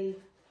into the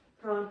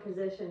prone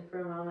position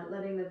for a moment,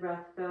 letting the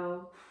breath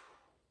go.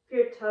 If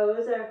your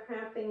toes are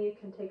cramping, you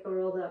can take a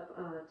rolled up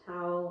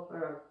towel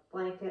or a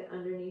blanket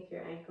underneath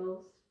your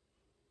ankles.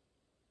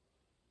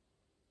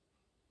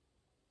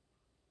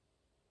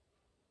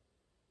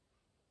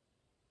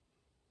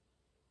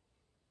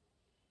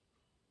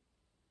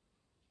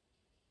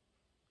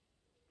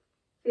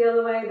 Feel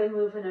the way the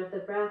movement of the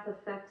breath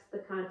affects the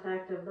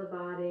contact of the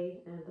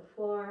body and the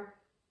floor.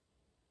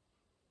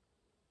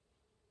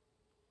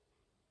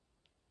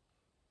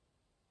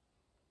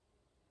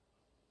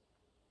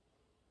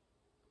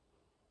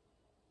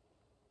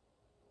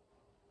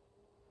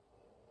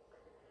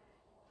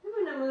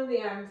 I'm going to move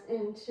the arms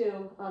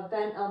into a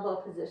bent elbow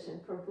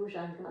position for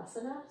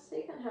Bhujangasana, so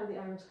you can have the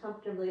arms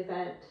comfortably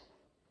bent.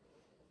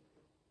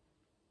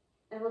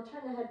 And we'll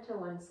turn the head to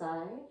one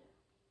side.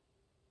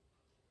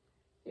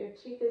 Your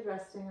cheek is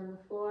resting on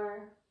the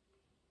floor.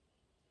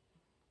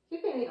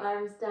 Keeping the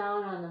arms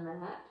down on the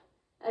mat.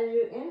 As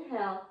you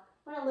inhale,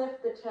 want to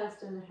lift the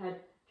chest and the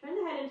head Turn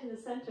the head into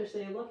the center so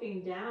you're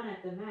looking down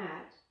at the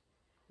mat.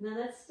 And then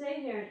let's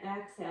stay here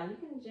and exhale. You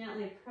can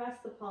gently press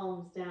the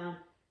palms down,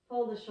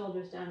 pull the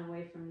shoulders down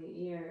away from the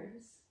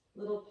ears.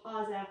 Little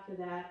pause after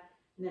that,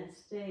 and then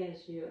stay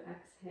as you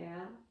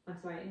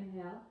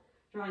inhale,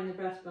 drawing the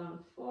breastbone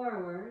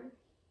forward.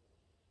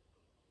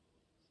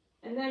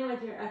 And then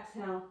with your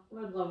exhale,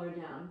 we'll lower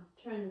down.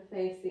 Turn the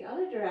face the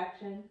other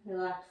direction,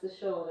 relax the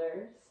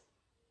shoulders,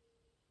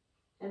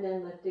 and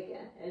then lift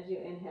again as you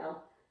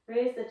inhale.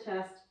 Raise the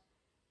chest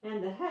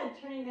and the head,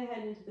 turning the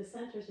head into the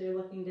center so you're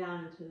looking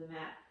down into the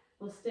mat.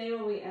 We'll stay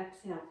while we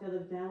exhale. Feel the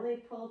belly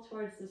pull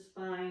towards the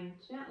spine.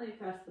 Gently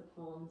press the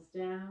palms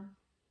down.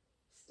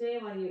 Stay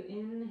while you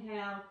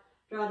inhale.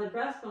 Draw the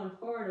breastbone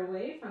forward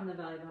away from the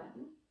belly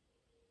button.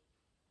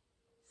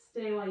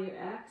 Stay while you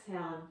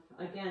exhale.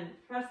 And again,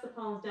 press the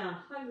palms down.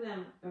 Hug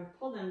them or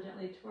pull them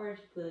gently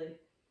towards the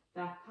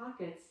back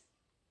pockets.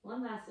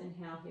 One last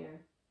inhale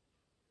here.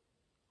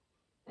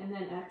 And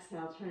then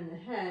exhale, turn the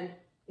head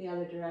the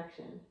other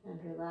direction and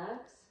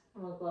relax.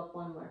 And we'll go up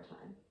one more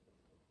time.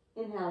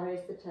 Inhale,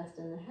 raise the chest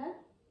and the head.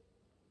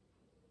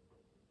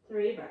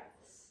 3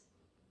 breaths.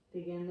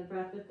 Begin the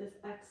breath with this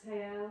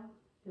exhale.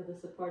 Feel the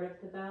support of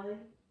the belly.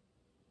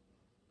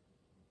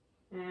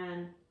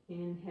 And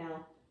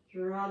inhale,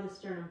 draw the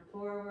sternum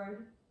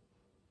forward.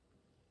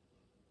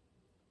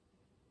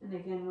 And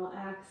again, we'll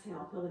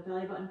exhale. Feel the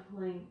belly button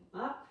pulling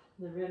up,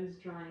 the ribs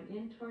drawing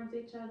in towards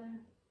each other.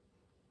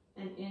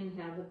 And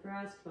inhale, the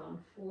breastbone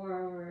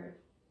forward,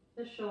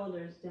 the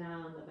shoulders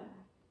down the back.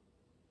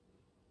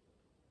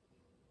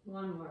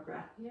 One more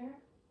breath here.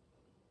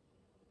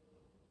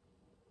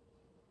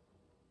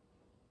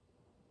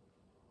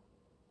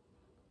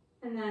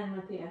 And then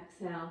with the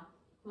exhale,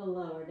 we'll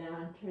lower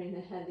down, turning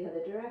the head the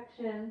other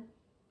direction.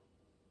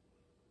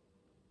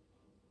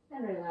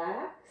 And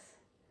relax.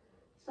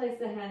 Place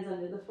the hands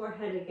under the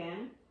forehead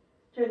again.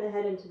 Turn the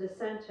head into the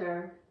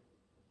center.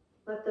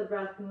 Let the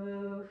breath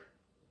move.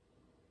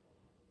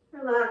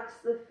 Relax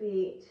the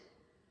feet,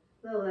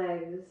 the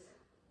legs,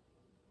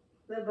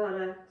 the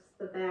buttocks,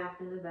 the back,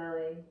 and the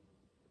belly.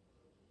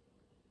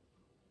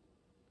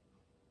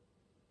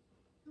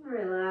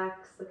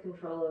 Relax the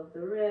control of the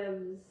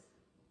ribs.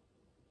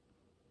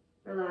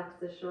 Relax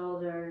the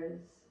shoulders.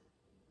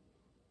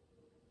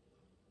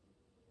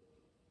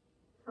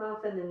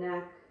 Soften the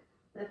neck,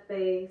 the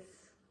face.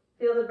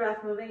 Feel the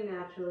breath moving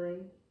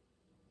naturally.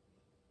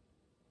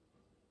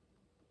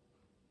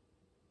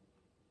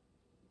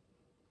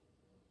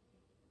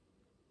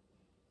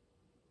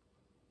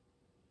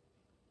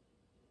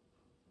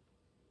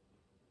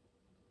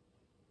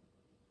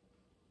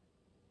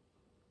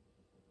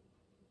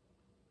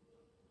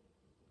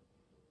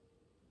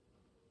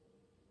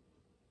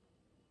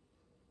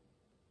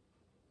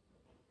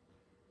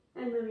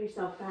 And move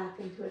yourself back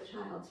into a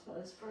child's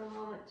pose for a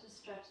moment to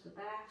stretch the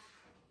back.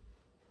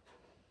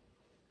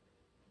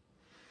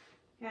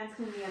 Hands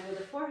can be under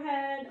the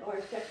forehead or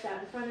stretched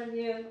out in front of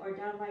you or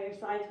down by your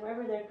sides,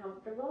 wherever they're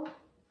comfortable.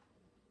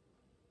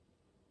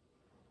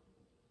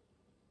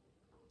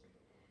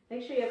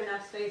 Make sure you have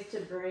enough space to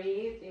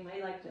breathe. You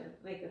may like to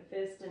make a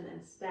fist and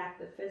then stack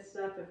the fists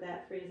up if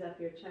that frees up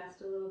your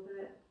chest a little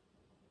bit.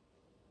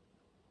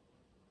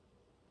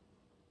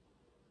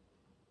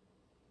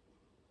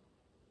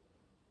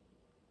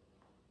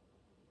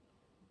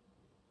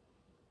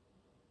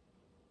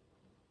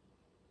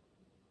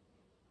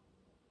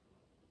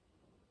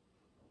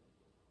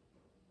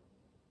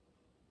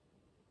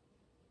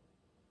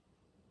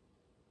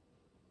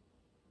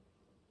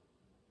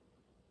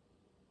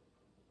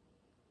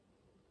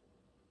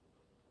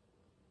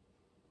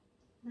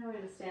 Now we're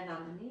going to stand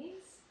on the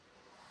knees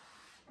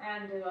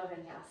and do a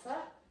vinyasa.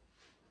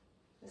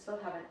 This will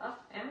have an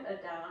up and a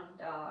down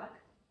dog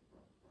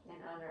in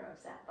honor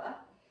of Zappa.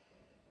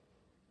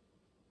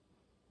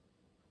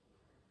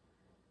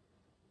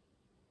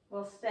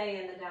 We'll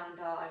stay in the down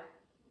dog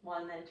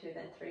 1, then 2,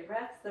 then 3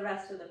 breaths. The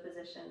rest of the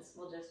positions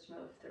we'll just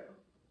move through.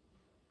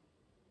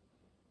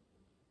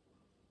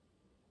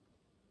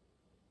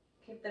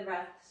 Keep the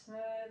breath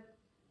smooth.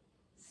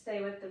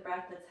 Stay with the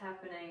breath that's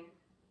happening,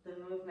 the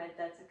movement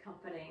that's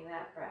accompanying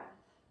that breath.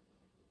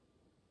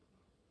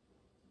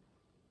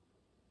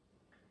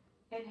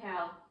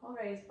 Inhale, we'll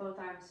raise both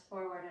arms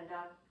forward and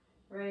up.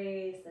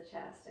 Raise the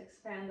chest,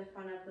 expand the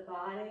front of the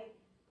body.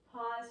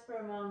 Pause for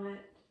a moment,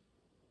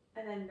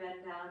 and then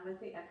bend down with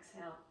the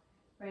exhale.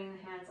 Bring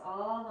the hands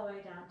all the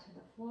way down to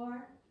the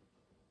floor.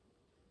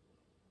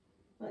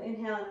 We'll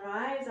inhale and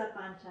rise up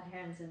onto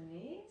hands and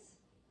knees.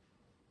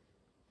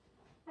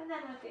 And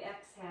then with the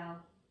exhale,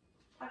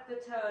 tuck the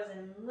toes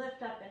and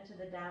lift up into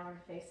the downward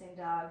facing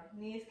dog.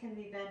 Knees can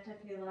be bent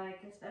if you like,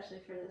 especially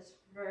for this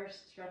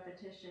first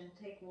repetition.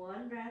 Take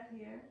 1 breath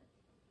here.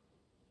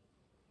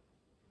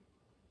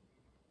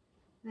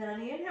 Then on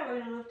the inhale, we're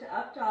going to move to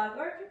up dog,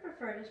 or if you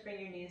prefer, just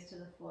bring your knees to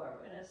the floor.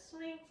 We're going to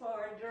swing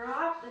forward,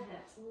 drop the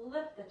hips,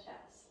 lift the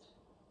chest.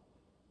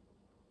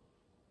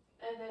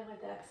 And then with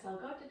the exhale,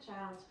 go to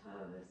child's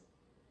pose,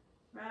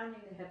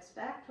 rounding the hips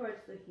back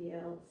towards the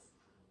heels.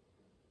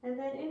 And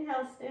then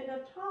inhale, stand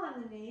up tall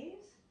on the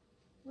knees,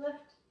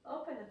 lift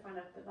Open the front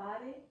of the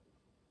body.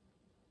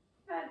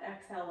 And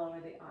exhale, lower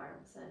the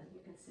arms. And you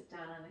can sit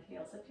down on the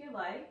heels if you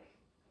like.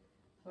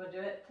 We'll do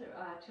it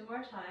 2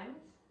 more times.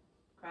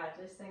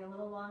 Gradually staying a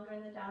little longer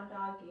in the down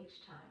dog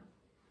each time.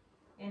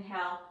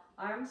 Inhale,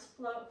 arms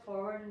float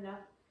forward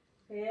enough.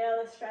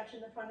 Feel the stretch in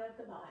the front of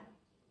the body.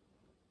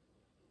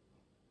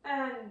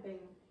 And bring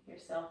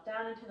yourself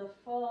down into the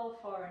full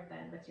forward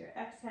bend with your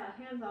exhale.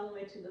 Hands all the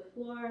way to the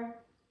floor.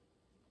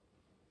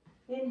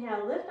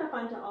 Inhale, lift up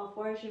onto all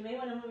fours. You may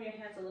want to move your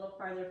hands a little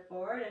farther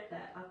forward if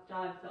that up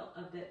dog felt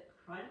a bit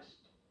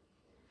crunched.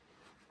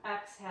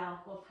 Exhale,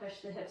 we'll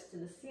push the hips to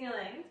the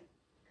ceiling.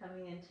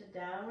 Coming into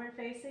downward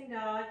facing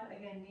dog.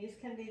 Again, knees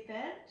can be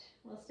bent.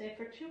 We'll stay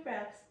for 2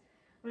 breaths.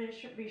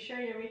 Be sure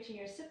you're reaching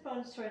your sit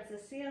bones towards the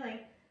ceiling,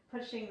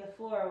 pushing the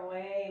floor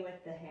away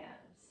with the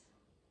hands.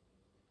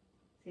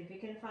 See if you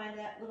can find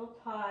that little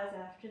pause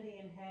after the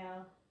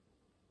inhale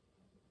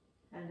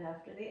and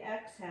after the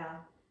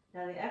exhale.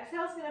 Now the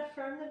exhale is going to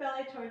firm the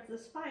belly towards the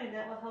spine.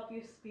 That will help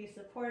you be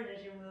supported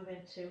as you move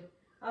into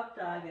up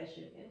dog. As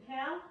you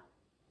inhale,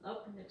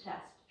 open the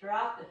chest,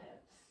 drop the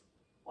hips,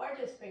 or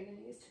just bring the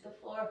knees to the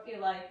floor if you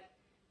like.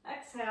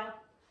 Exhale,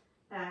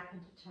 back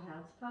into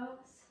child's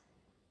pose.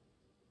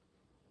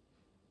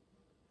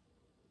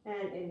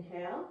 And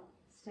inhale,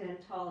 stand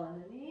tall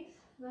on the knees,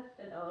 lift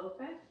and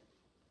open.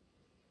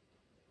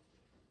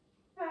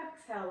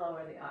 Exhale,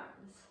 lower the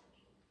arms.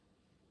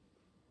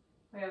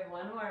 We have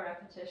 1 more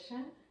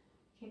repetition.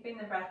 Keeping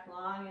the breath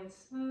long and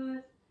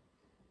smooth.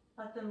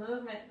 Let the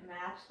movement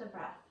match the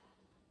breath.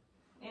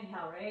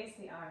 Inhale, raise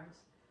the arms,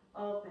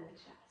 open the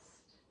chest.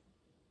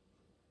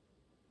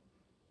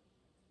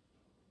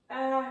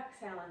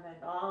 Exhale and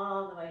bend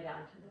all the way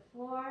down to the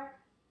floor.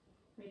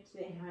 Reach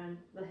the hands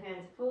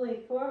fully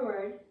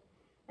forward.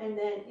 And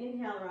then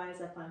inhale,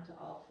 rise up onto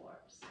all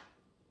fours.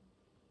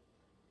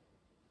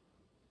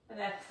 And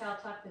exhale,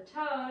 tuck the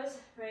toes,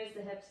 raise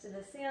the hips to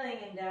the ceiling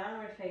in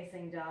downward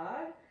facing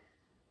dog.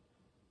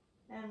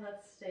 And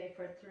let's stay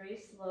for 3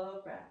 slow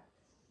breaths.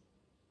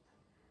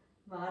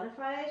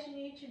 Modify as you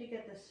need to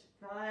get the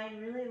spine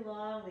really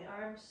long, the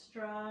arms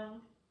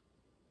strong,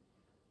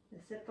 the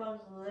sit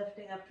bones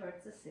lifting up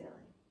towards the ceiling.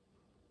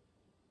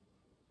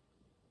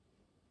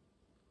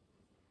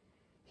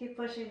 Keep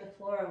pushing the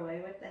floor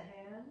away with the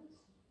hands.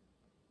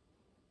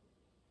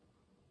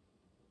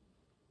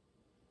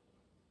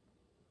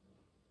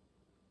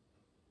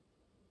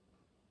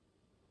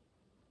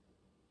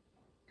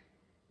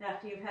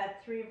 After you've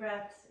had 3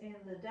 breaths in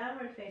the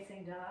downward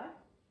facing dog,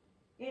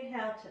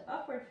 inhale to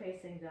upward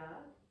facing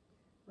dog,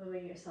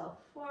 moving yourself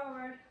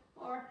forward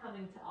or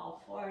coming to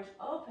all fours.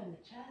 Open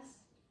the chest.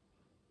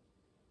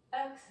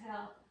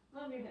 Exhale,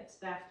 move your hips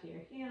back to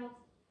your heels.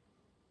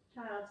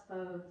 Child's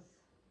pose.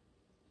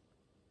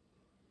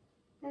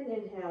 And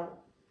inhale,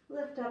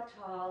 lift up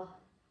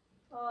tall,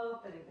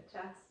 opening the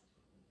chest.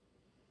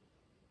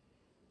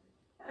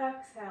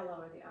 Exhale,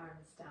 lower the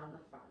arms down the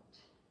front.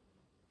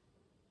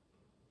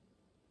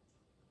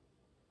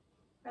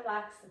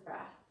 Relax the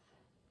breath.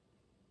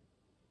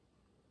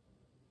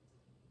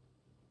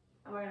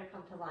 And we're going to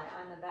come to lie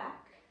on the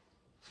back,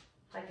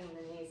 plugging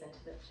the knees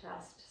into the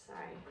chest.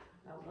 Sorry,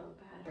 got a low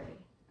battery.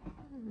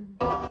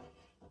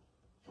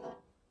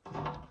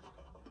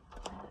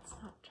 It's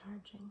not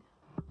charging.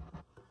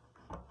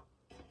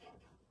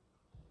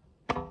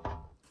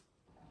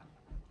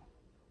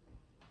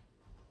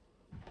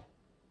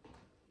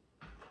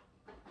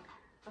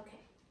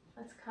 Okay,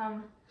 let's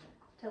come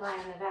to lie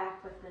on the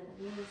back with the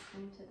knees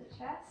into the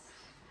chest.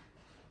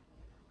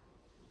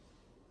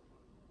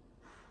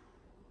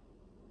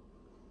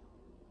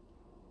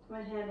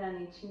 One hand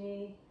on each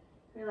knee,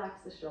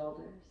 relax the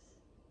shoulders.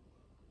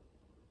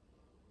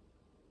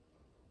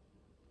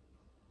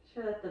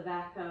 Sure that the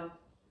back of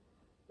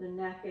the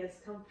neck is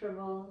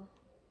comfortable,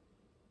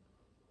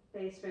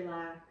 face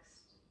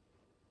relaxed,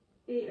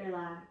 feet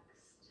relaxed.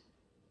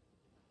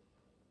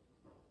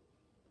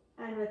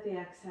 And with the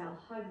exhale,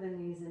 hug the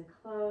knees in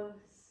close.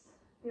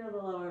 Feel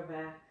the lower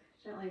back.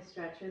 Gently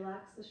stretch,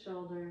 relax the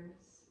shoulders.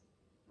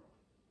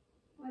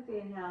 With the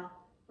inhale,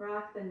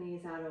 rock the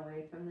knees out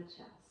away from the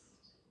chest.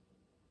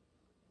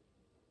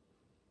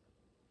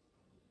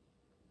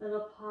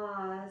 Little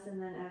pause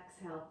and then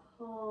exhale,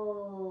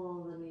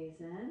 pull the knees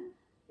in.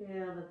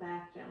 Feel the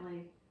back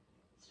gently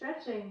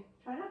stretching.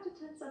 Try not to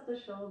tense up the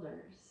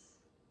shoulders.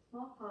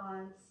 Small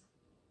pause.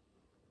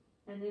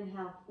 And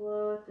inhale,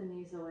 float the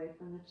knees away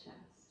from the chest.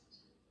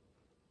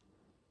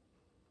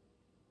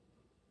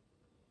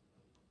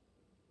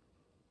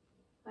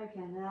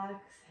 Again,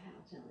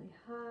 exhale, gently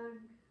hug.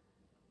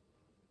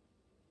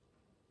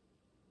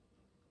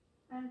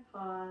 And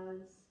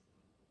pause.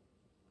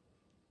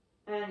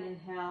 And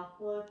inhale,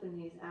 float the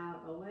knees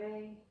out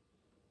away.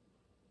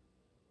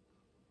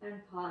 And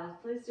pause.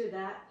 Please do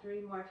that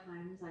 3 more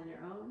times on your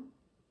own.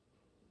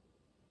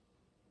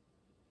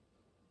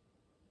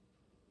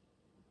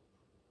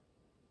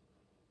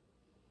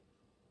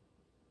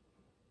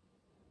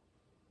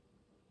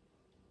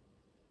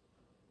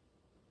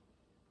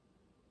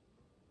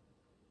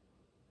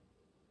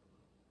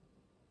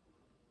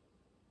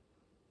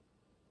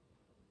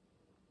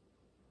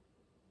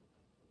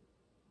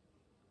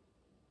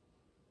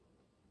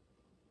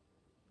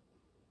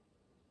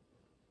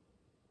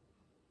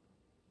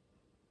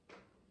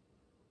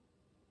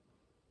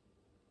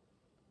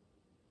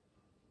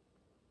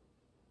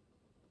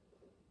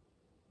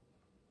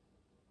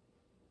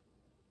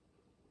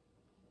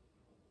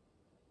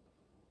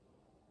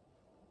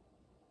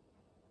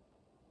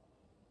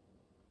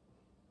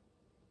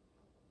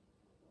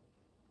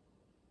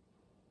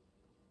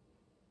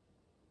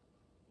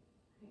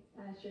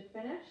 As you're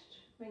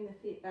finished, bring the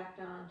feet back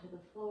down to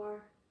the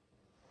floor.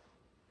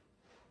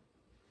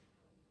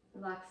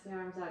 Relax the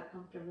arms out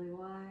comfortably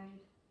wide.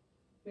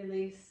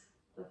 Release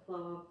the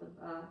flow of the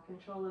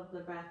control of the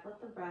breath.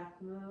 Let the breath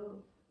move.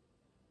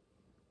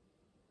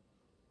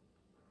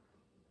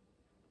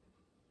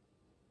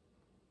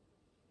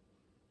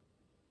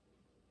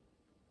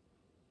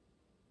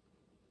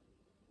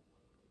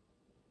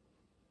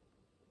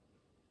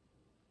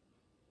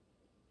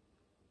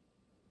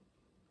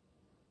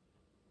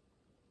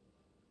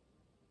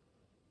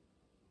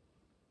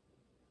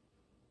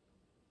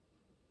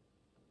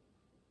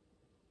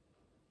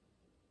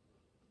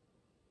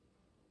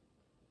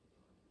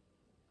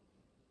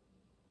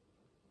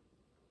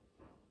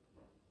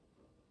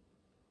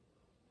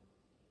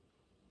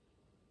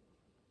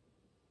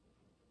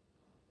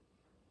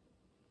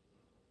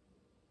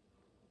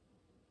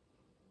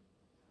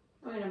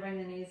 I'm going to bring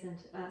the knees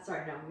into, I'm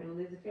going to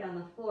leave the feet on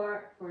the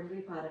floor for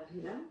Dvipada.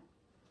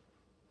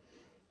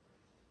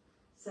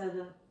 So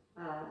the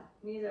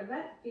knees are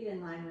bent, feet in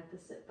line with the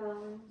sit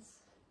bones.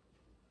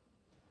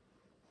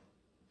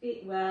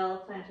 Feet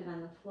well planted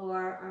on the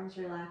floor, arms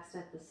relaxed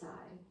at the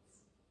sides.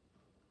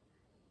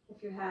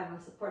 If you have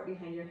a support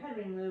behind your head,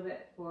 remove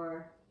it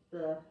for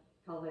the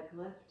pelvic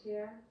lift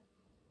here.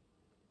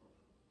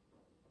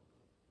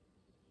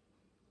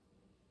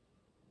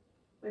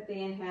 With the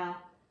inhale,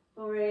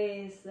 we'll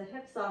raise the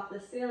hips off the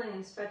ceiling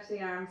and stretch the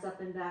arms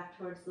up and back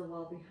towards the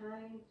wall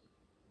behind.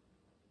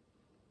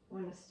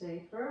 Want to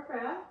stay for a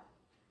breath.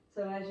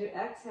 So as you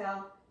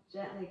exhale,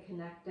 gently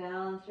connect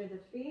down through the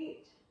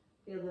feet.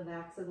 Feel the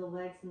backs of the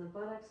legs and the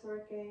buttocks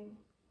working.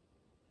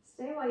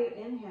 Stay while you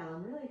inhale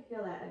and really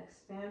feel that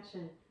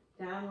expansion,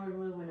 downward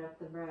movement of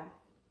the breath.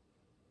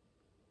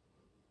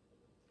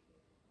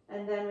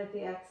 And then with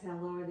the exhale,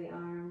 lower the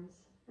arms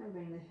and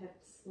bring the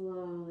hips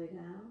slowly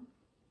down.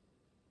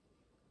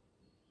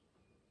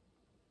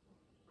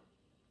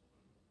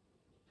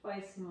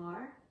 Twice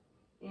more.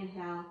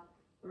 Inhale,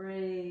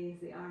 raise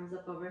the arms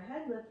up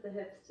overhead, lift the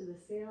hips to the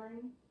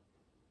ceiling.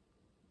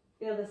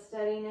 Feel the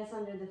steadiness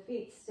under the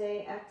feet.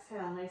 Stay,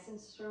 exhale, nice and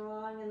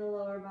strong in the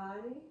lower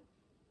body.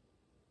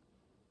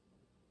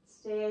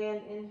 Stay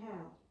and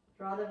inhale.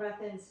 Draw the breath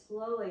in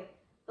slowly.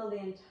 Fill the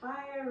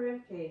entire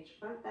rib cage,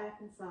 front, back,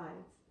 and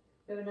sides.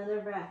 We have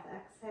another breath.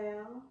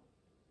 Exhale.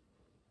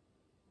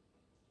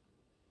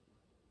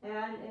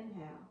 And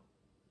inhale.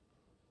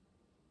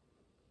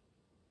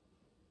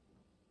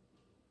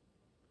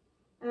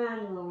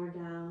 And lower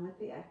down with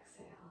the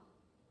exhale.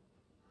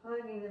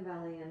 Hugging the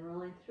belly and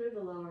rolling through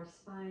the lower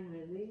spine,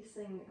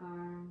 releasing the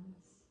arms.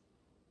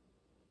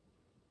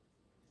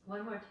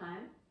 One more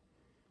time.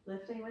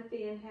 Lifting with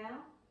the inhale.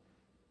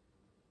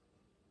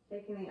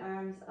 Taking the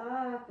arms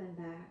up and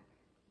back.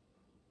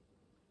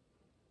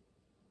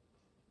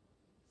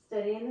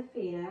 Steady in the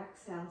feet.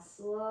 Exhale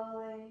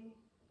slowly.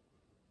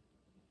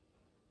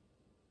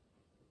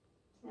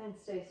 And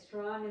stay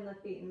strong in the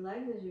feet and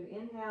legs as you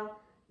inhale,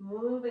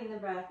 moving the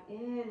breath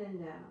in and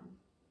down.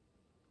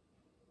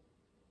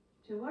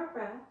 2 more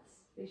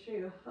breaths. Be sure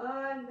you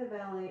hug the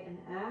belly and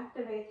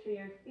activate through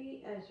your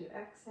feet as you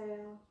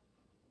exhale.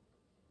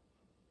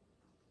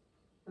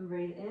 And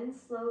breathe in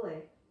slowly.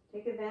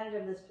 Take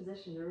advantage of this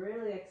position to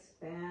really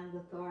expand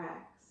the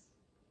thorax.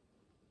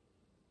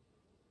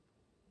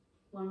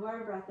 1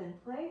 more breath in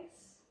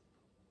place.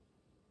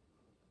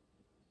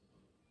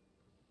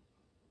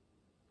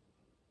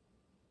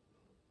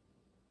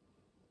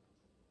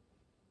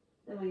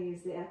 Then we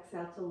use the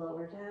exhale to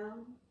lower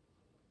down.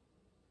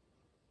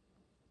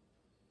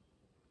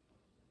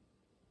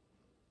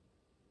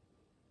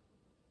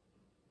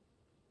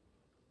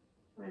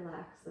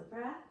 Relax the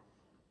breath.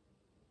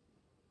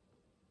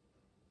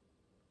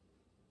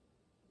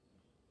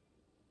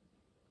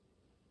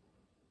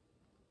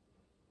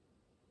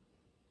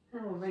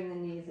 And we'll bring the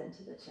knees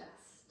into the chest.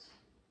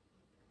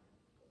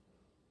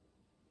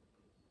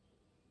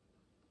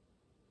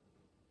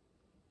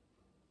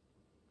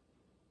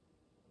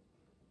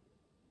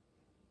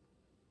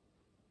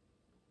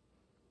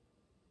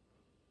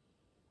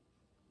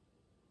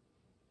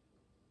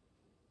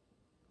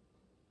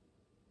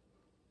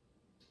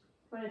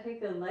 We're going to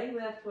take the leg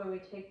lift where we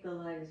take the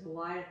legs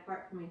wide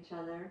apart from each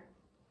other.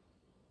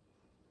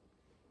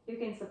 You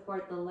can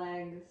support the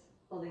legs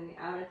holding the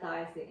outer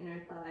thighs, the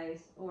inner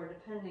thighs, or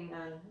depending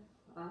on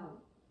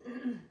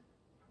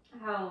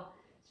how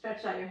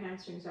stretched out your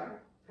hamstrings are,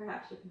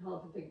 perhaps you can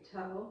hold the big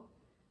toe.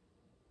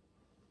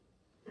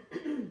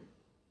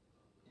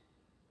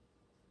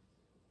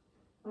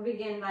 We'll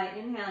begin by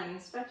inhaling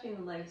and stretching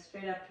the legs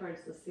straight up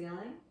towards the ceiling.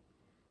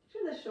 Make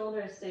sure the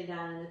shoulders stay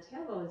down and the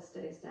tailbone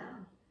stays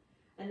down.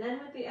 And then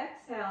with the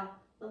exhale,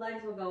 the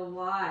legs will go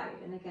wide.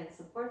 And again,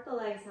 support the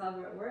legs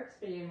however it works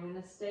for you. I'm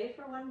going to stay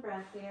for 1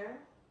 breath here.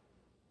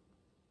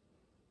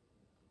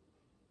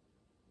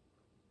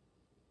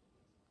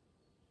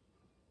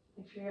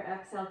 Make sure your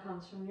exhale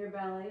comes from your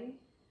belly,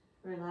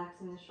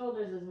 relaxing the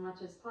shoulders as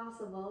much as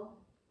possible.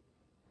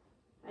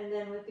 And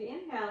then with the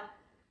inhale,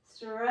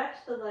 stretch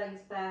the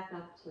legs back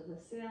up to the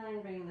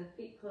ceiling, bringing the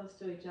feet close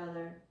to each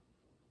other.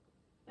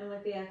 And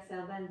with the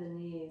exhale, bend the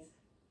knees,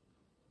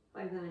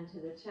 plug them into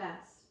the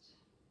chest.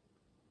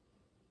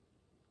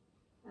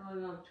 And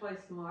we'll go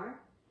twice more.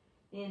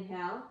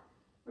 Inhale,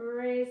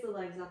 raise the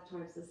legs up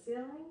towards the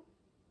ceiling.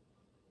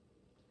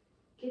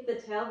 Keep the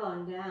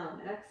tailbone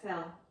down.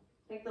 Exhale,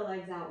 take the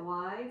legs out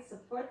wide,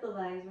 support the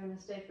legs. We're going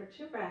to stay for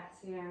 2 breaths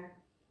here.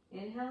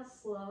 Inhale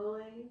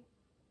slowly.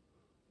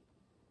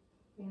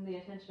 Bring the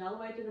attention all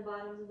the way to the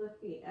bottoms of the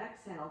feet.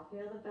 Exhale,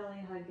 feel the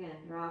belly hug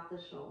in, drop the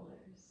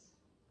shoulders.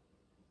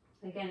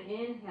 Again,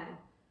 inhale,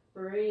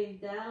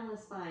 breathe down the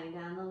spine,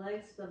 down the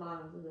legs to the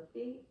bottoms of the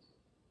feet.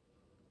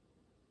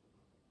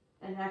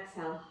 And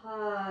exhale,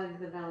 hug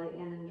the belly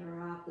in and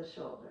drop the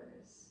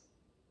shoulders.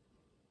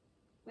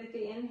 With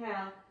the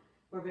inhale,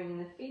 we're bringing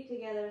the feet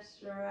together,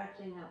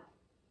 stretching up.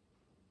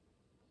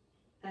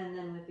 And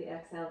then with the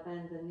exhale,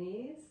 bend the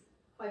knees,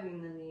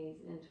 hugging the knees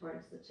in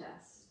towards the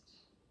chest.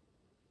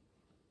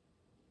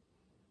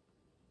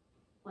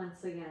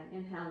 Once again,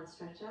 inhale and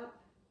stretch up.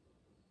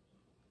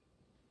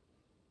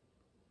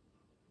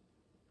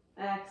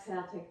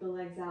 Exhale, take the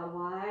legs out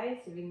wide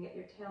so you can get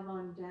your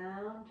tailbone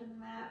down to the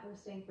mat. We're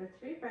staying for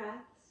 3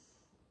 breaths.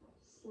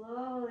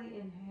 Slowly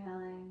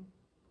inhaling.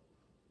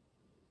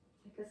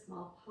 Take a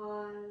small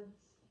pause.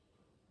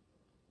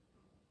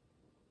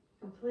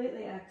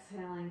 Completely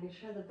exhaling. Be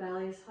sure the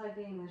belly is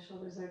hugging, the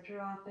shoulders are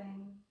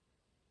dropping.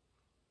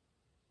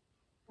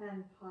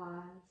 And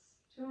pause.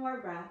 2 more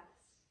breaths.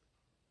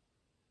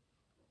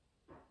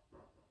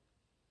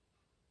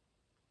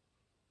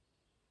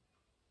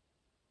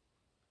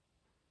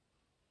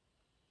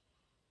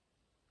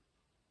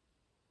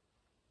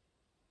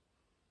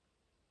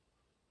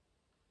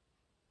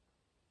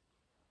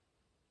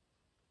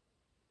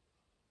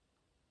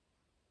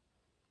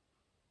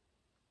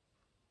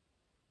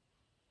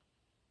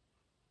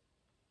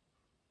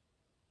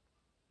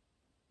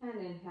 And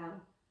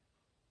inhale,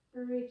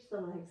 reach the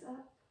legs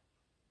up.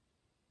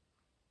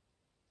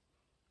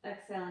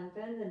 Exhale and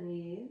bend the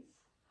knees,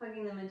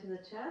 hugging them into the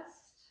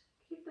chest.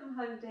 Keep them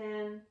hugged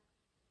in.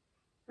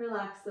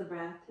 Relax the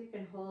breath. You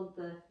can hold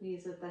the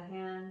knees with the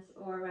hands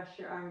or rest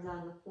your arms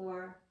on the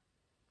floor.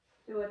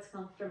 Do what's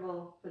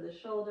comfortable for the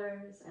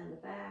shoulders and the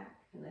back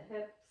and the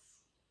hips.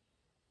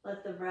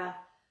 Let the breath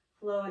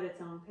flow at its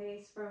own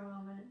pace for a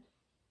moment.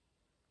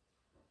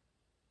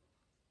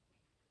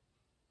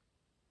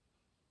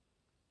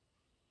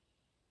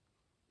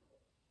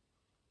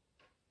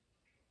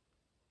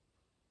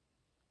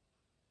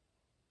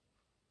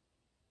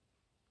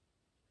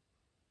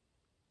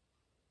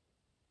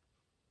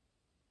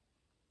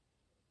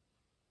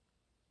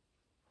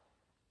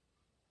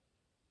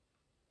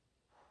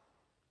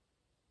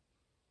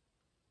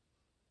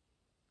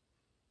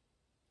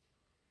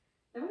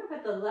 Then we're going to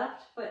put the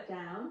left foot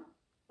down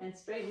and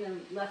straighten the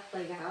left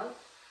leg out.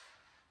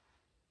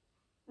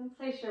 And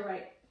place your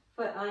right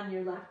foot on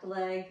your left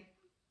leg,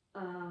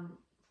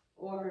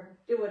 or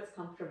do what's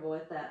comfortable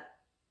with that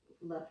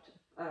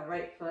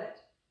right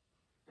foot.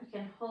 You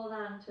can hold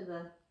on to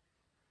the,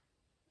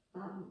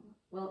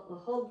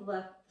 we'll hold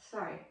the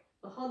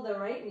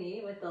right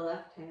knee with the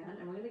left hand,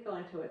 and we're going to go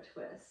into a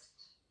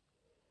twist.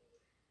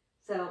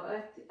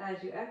 So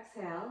as you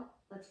exhale,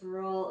 let's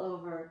roll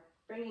over,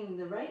 bringing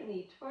the right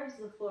knee towards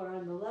the floor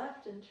on the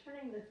left and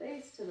turning the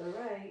face to the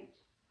right.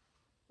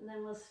 And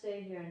then we'll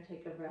stay here and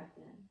take a breath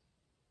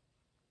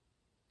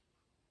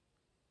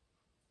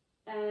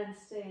in. And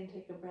stay and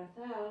take a breath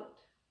out.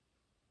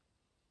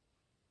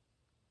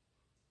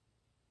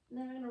 And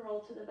then we're going to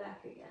roll to the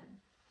back again.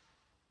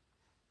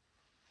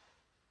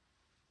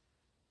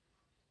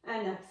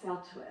 And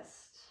exhale,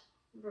 twist.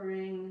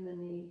 Bring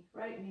the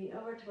right knee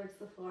over towards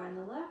the floor on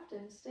the left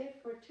and stay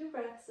for 2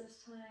 breaths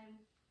this time.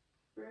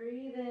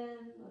 Breathe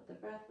in, let the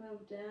breath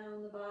move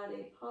down the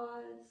body,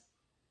 pause,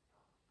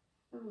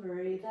 and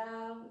breathe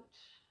out.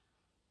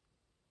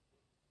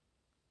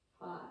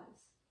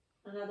 Pause.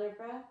 Another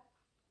breath.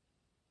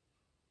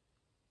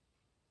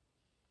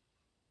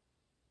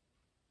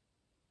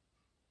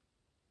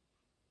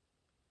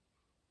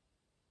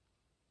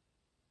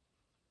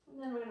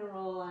 And then we're going to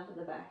roll onto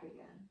the back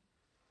again.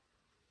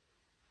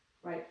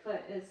 Right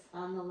foot is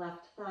on the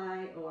left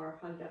thigh or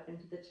hugged up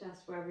into the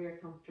chest, wherever you're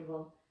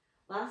comfortable.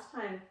 Last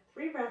time,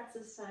 3 breaths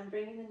this time,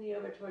 bringing the knee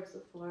over towards the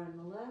floor on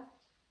the left.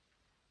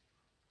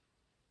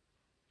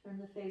 Turn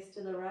the face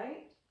to the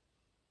right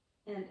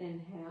and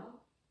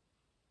inhale.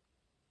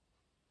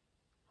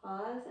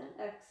 Pause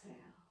and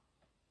exhale.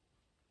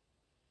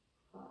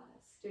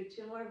 Pause. Do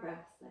 2 more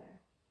breaths there.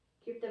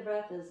 Keep the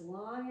breath as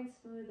long and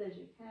smooth as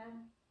you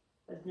can,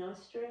 with no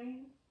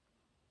strain.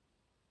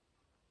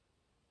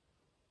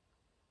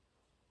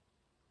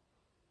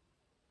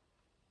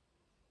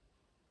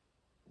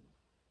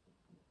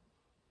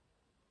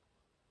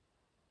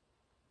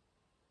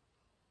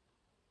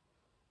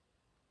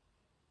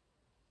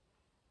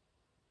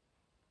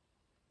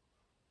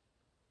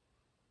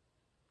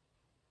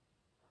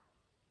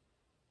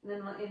 And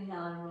then we'll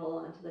inhale and roll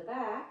onto the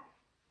back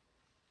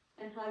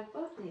and hug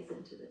both knees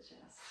into the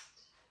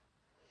chest.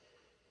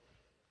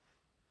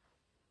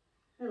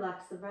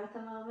 Relax the breath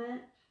a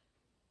moment.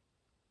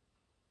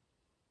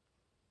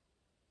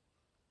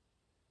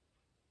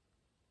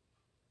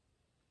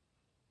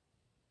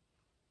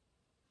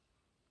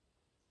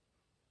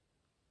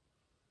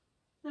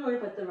 Then we're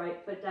going to put the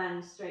right foot down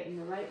and straighten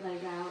the right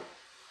leg out.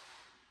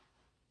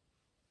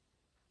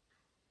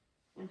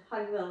 And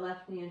hug the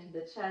left knee into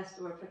the chest,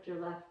 or put your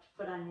left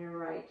foot on your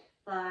right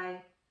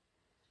thigh.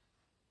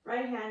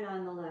 Right hand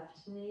on the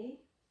left knee.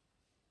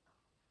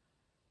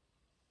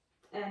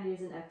 And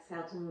use an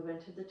exhale to move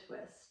into the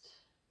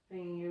twist.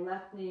 Bringing your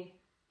left knee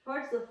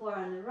towards the floor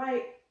on the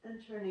right and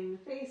turning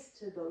the face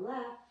to the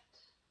left.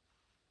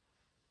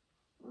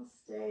 We'll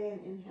stay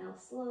and inhale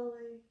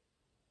slowly.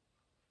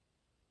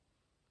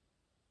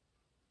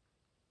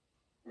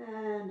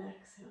 And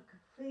exhale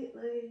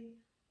completely.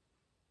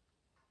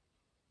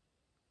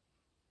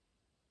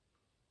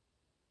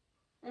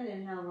 And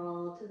inhale,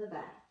 roll to the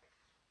back.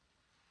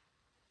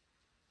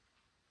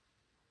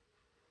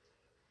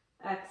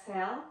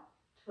 Exhale,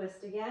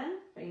 twist again.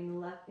 Bring the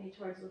left knee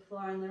towards the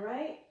floor on the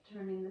right,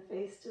 turning the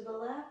face to the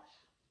left.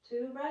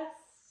 2 breaths,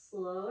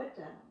 slow it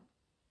down.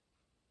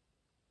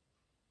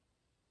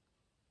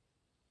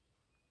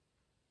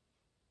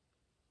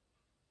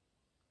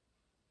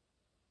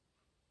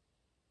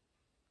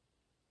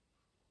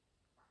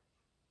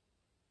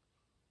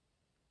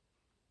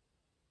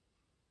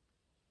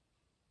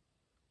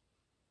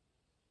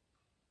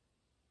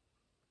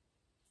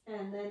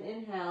 And then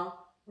inhale,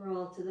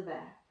 roll to the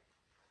back.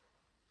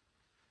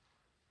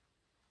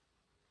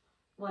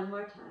 One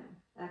more time.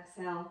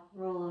 Exhale,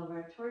 roll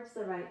over towards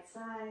the right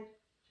side.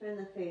 Turn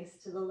the face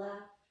to the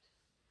left.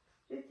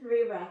 Do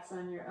 3 breaths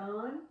on your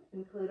own.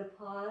 Include a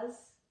pause.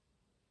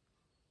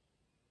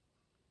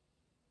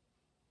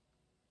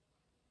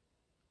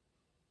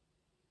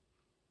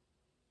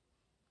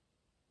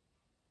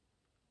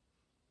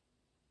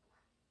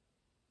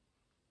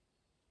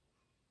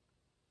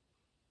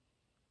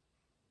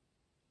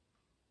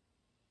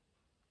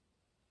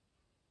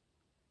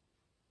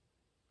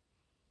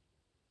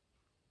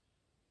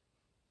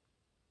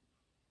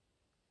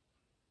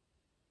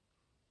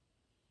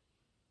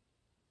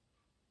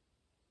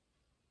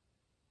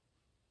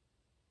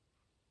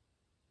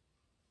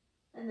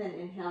 And then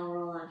inhale,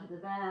 roll onto the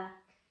back.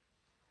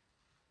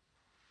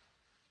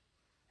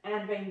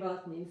 And bring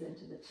both knees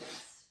into the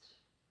chest.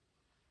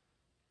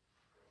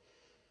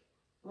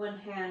 One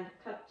hand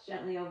cupped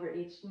gently over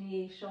each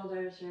knee,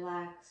 shoulders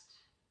relaxed.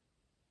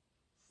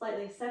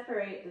 Slightly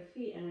separate the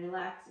feet and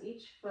relax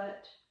each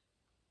foot.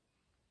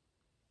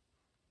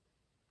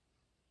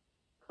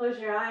 Close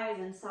your eyes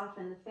and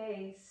soften the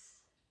face.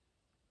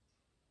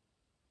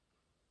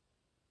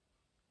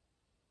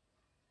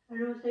 And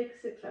we'll take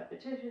 6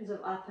 repetitions of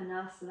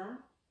Uttanasana.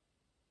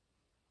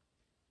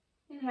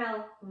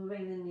 Inhale,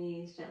 moving the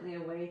knees gently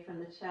away from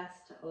the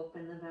chest to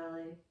open the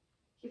belly.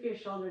 Keep your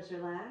shoulders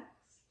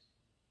relaxed.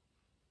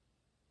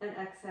 And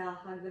exhale,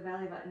 hug the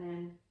belly button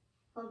in.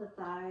 Pull the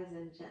thighs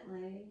in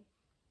gently.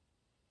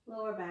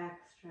 Lower back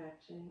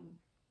stretching.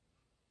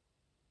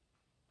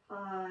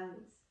 Pause.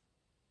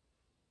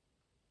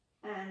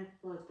 And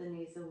float the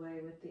knees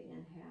away with the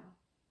inhale.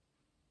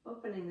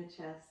 Opening the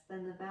chest,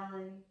 then the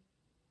belly.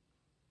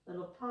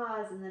 Little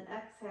pause and then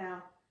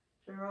exhale.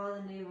 Draw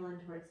the navel in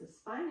towards the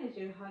spine as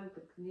you hug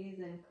the knees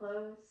in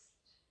closed.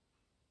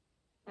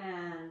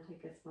 And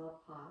take a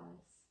small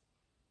pause.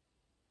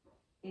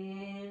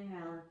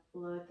 Inhale and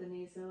float the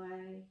knees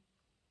away.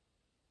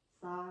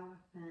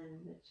 Soften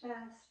the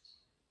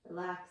chest.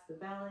 Relax the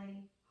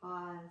belly.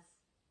 Pause.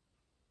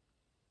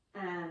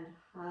 And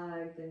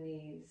hug the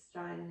knees.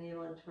 Drawing the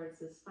navel in towards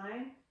the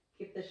spine.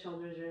 Keep the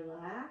shoulders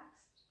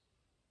relaxed.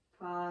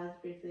 Pause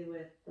briefly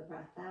with the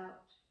breath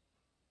out.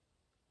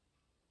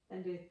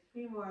 And do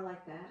 3 more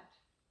like that.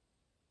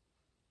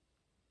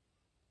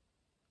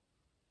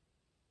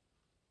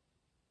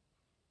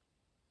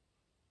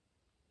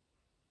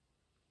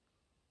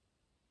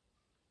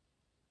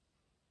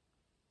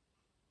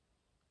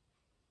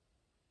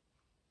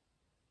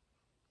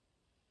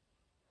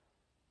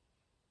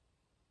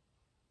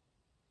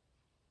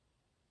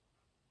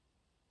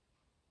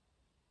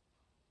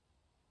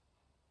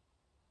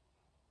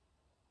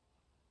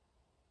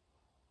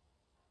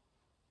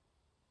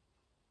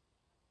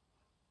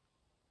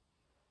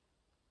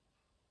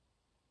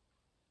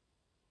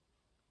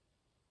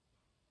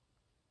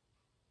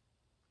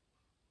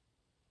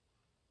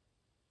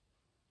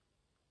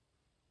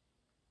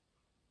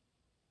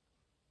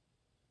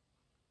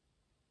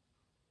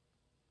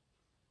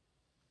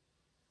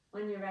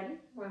 When you're ready,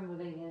 we're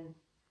moving in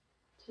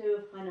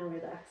to final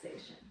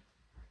relaxation.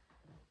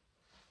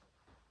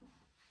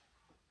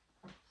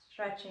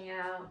 Stretching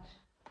out.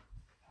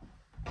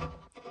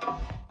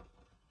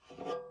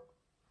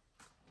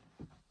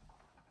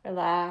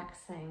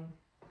 Relaxing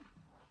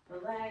the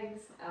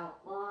legs out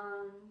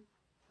long.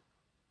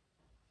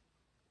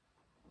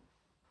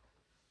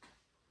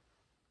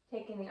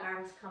 Taking the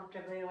arms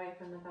comfortably away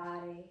from the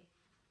body.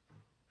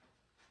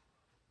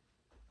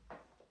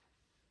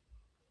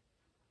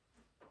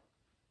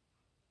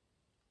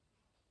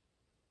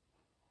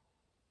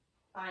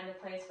 Find a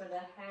place where the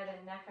head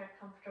and neck are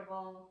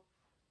comfortable.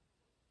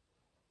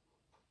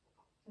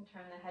 You can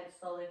turn the head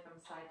slowly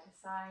from side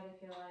to side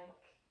if you like.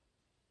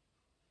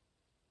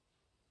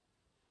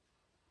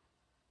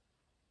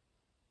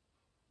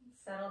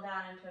 Settle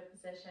down into a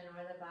position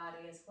where the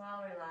body is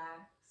well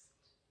relaxed.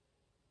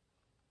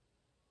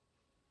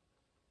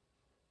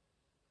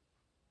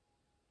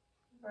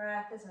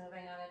 Breath is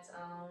moving on its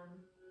own.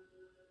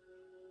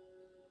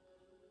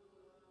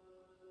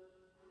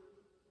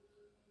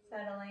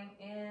 Settling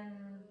in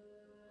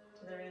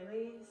to the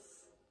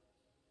release.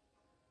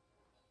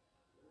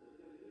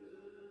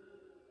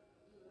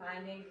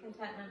 Finding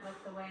contentment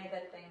with the way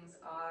that things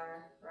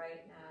are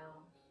right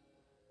now.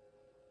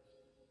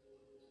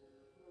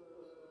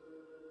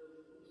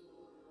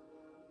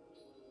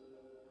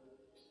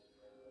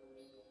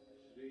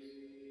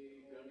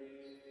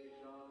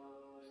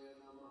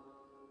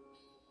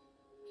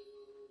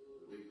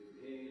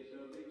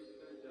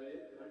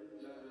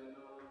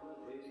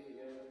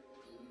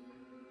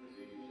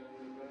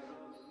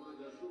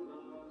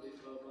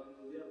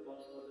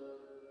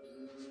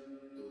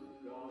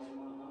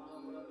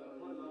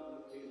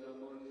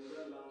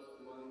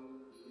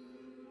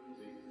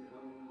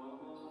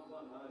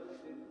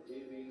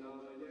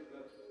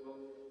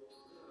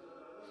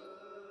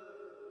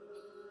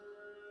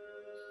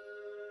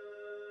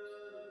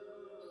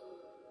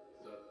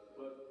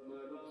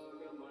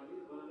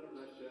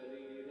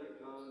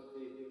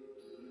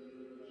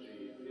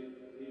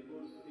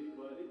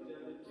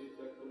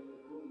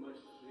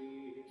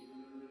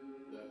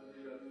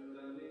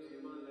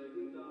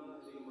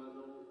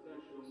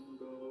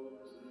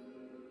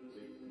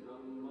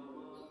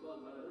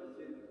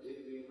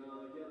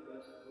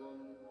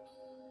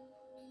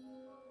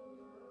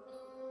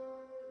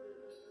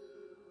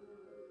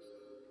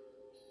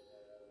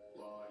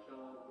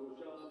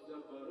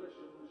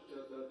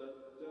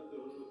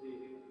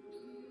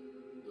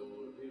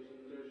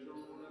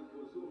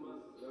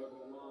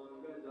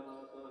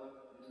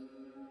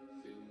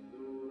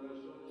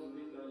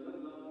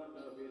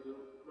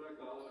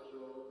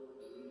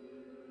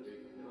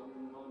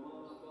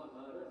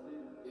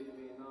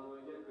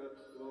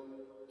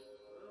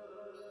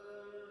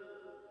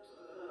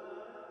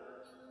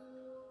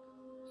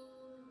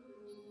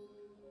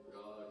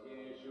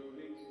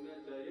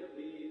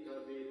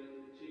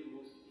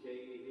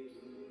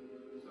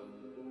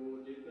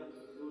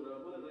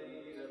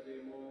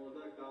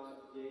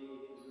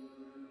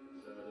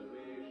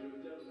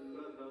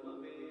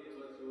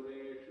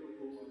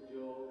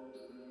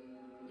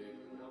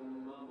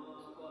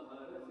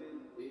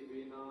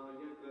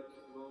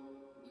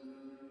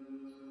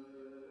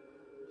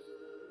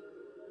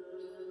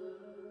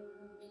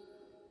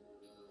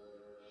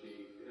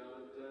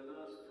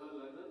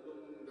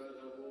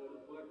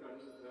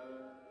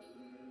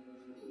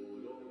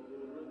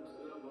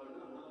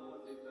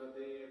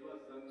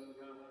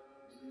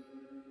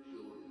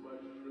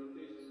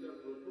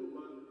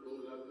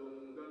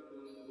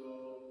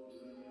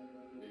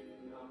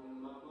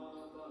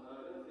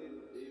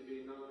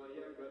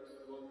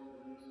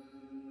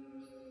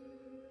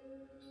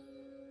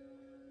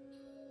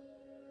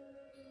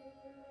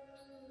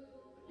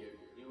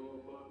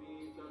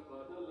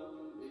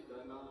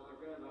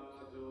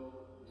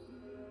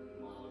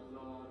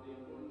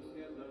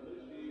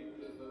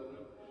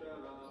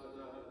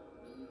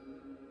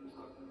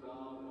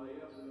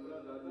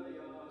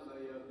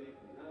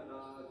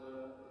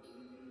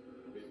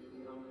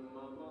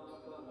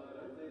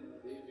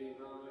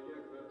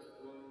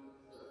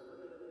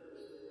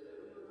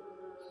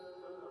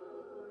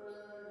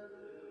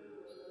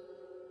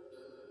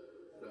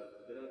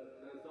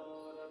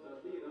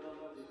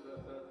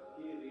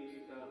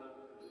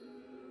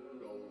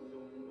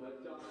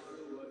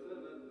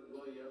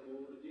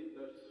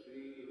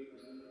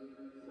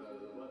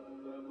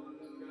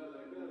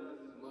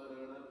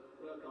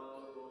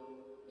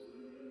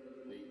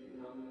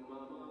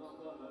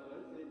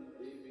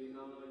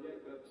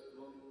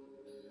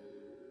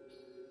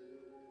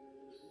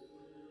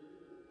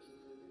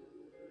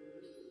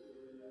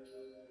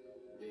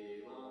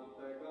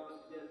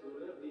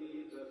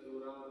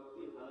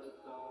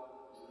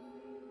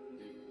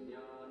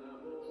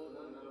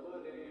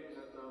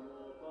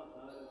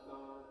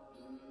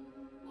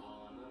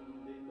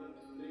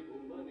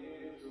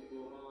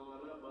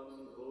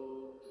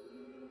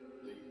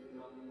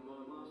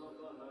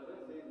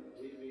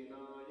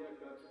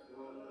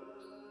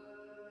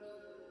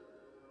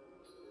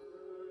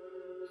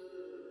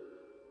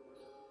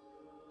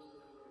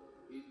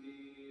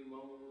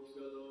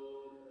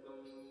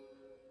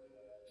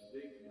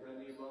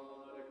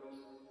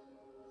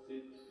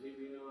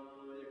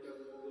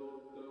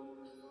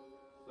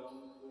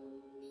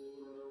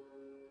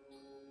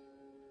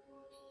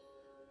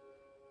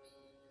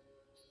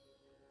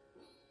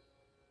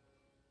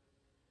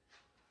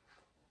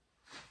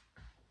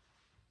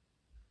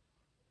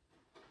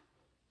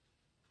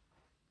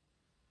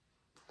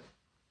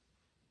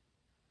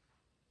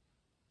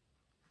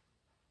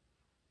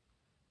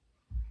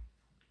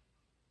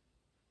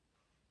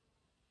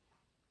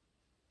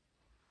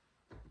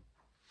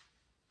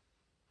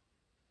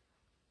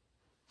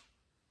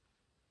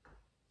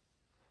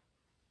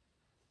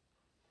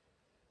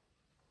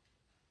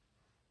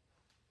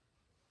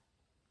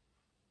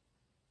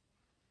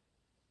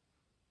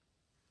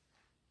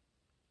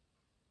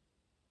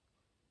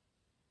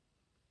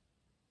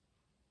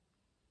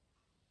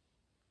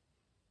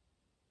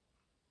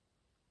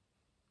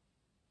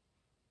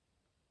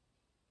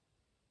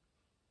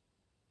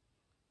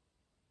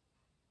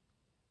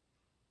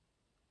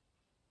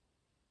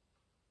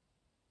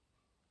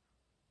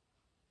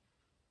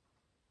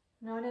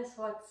 Notice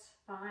what's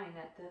fine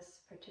at this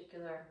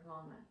particular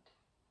moment.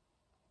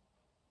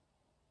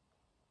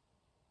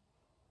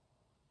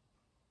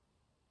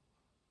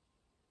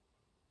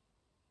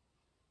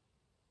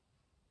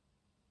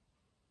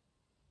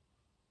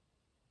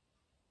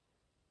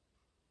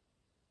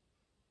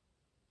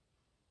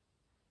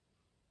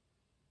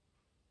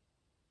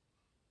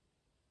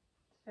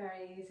 It's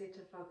very easy to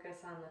focus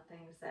on the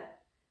things that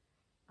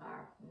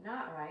are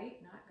not right,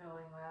 not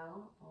going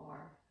well,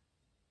 or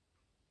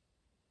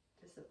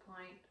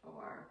disappoint,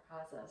 or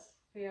cause us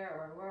fear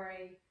or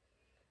worry.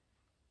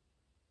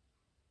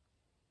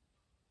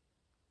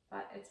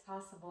 But it's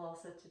possible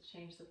also to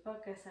change the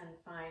focus and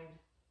find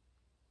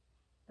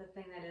the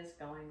thing that is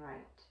going right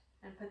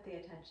and put the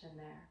attention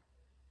there.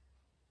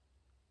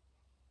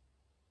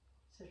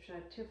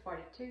 Sutra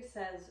 242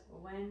 says,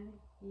 when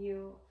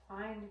you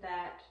find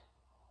that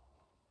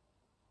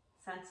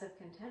sense of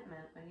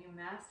contentment, when you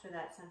master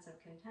that sense of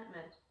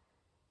contentment,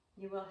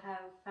 you will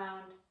have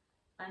found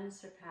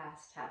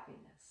unsurpassed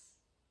happiness.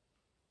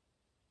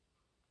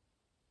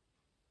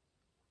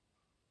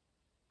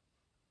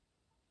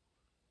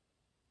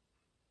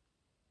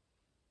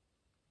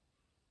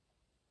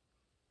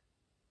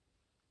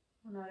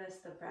 Notice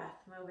the breath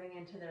moving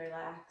into the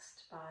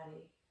relaxed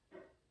body.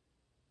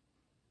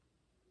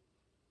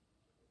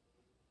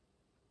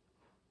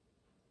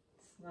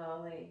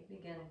 Slowly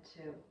begin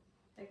to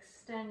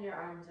extend your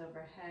arms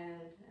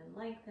overhead and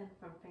lengthen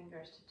from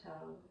fingers to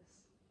toes.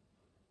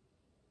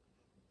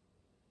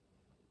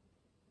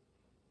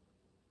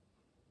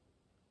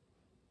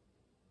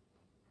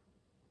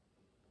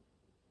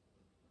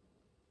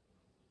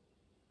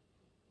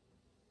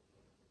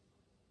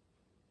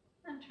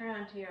 And turn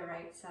onto your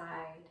right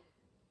side.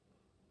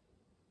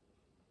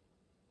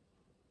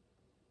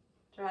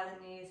 Draw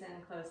the knees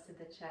in close to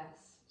the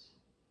chest.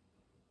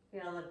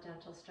 Feel a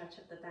gentle stretch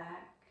of the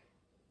back.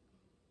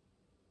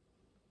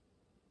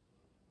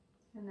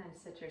 And then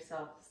sit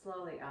yourself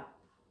slowly up.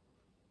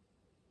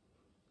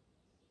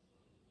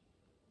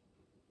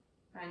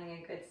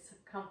 Finding a good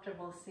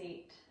comfortable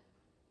seat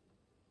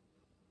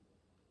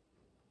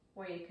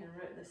where you can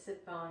root the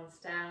sit bones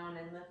down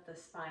and lift the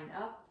spine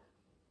up.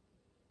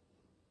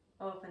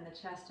 Open the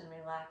chest and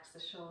relax the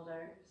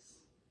shoulders.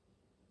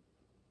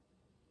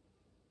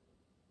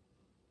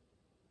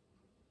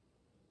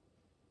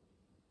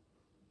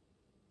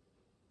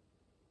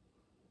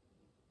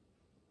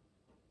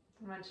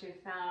 And once you've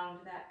found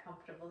that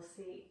comfortable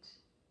seat,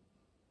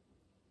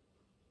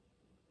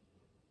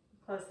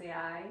 close the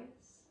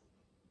eyes.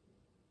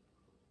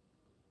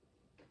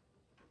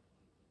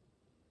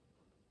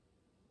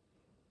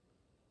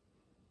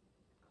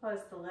 Close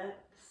the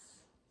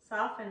lips.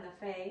 Soften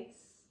the face.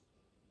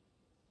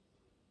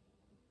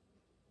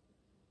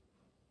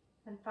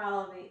 And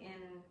follow the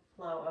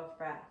inflow of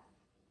breath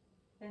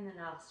in the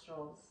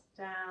nostrils,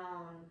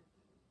 down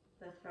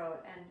the throat,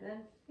 and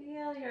then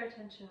feel your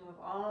attention move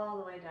all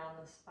the way down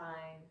the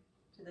spine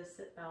to the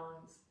sit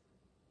bones,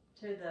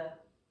 to the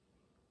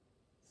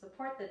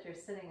support that you're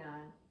sitting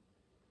on.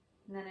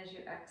 And then as you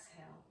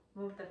exhale,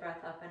 move the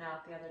breath up and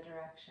out the other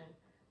direction,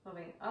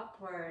 moving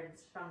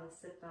upwards from the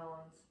sit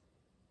bones,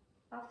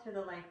 up through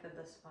the length of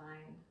the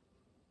spine.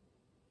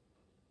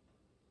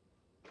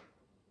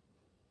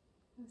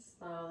 And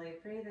slowly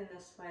breathe in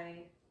this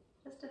way,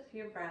 just a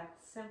few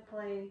breaths.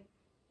 Simply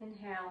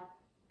inhale,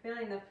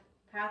 feeling the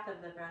path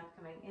of the breath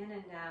coming in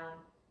and down,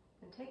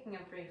 and taking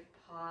a brief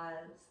pause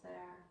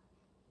there.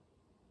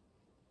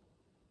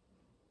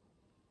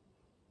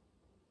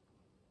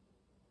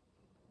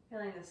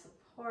 Feeling the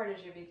support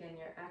as you begin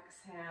your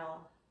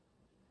exhale.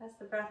 As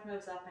the breath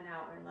moves up and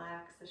out,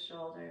 relax the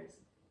shoulders.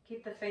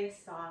 Keep the face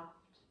soft.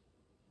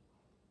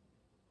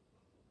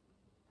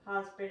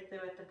 Pause briefly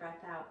with the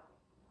breath out.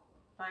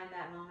 Find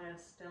that moment of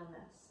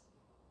stillness.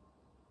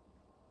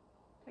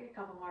 Take a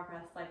couple more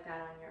breaths like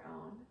that on your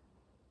own.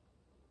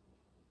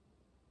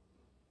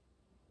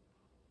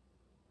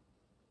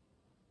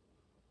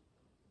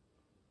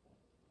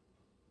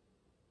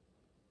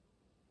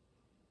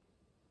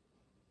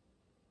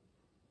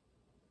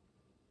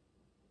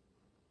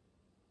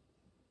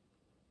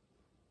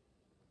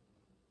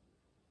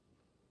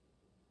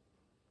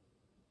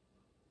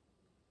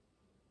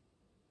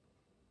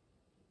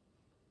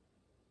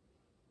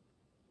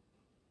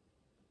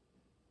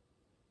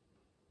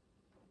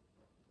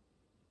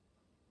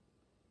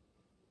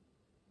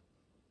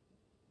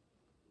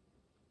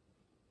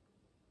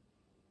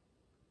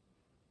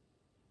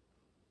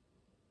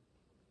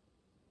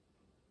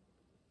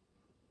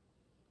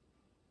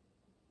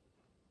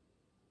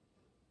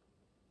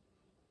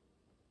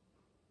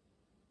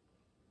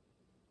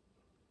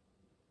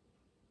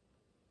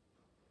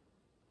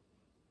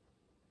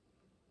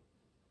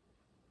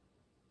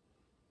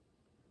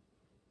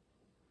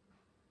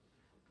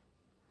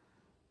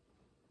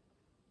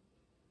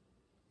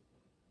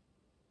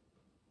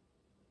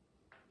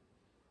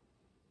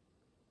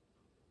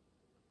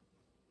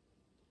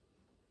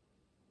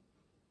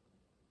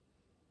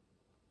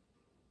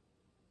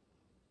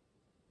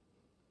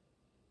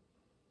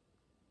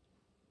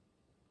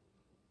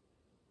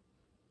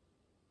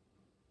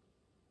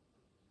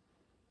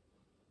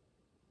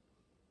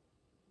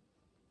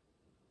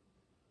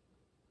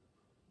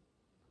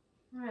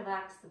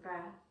 Relax the breath.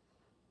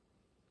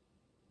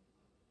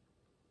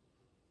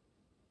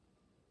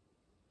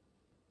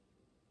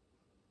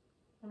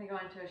 I'm going to go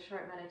into a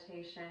short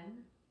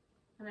meditation.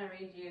 I'm going to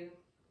read you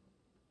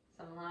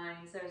some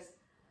lines. There's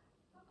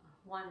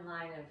one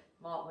line of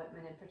Walt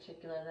Whitman in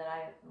particular that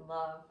I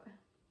love,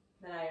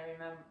 that I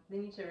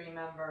need to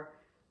remember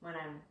when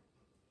I'm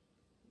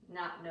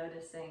not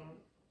noticing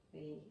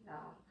the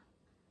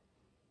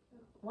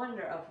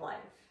wonder of life.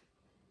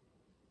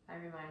 I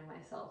remind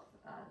myself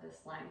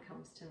this line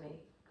comes to me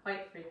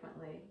quite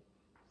frequently.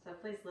 So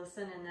please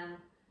listen, and then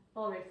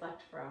we'll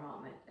reflect for a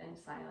moment in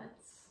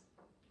silence.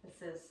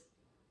 This is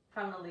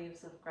from The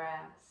Leaves of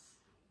Grass.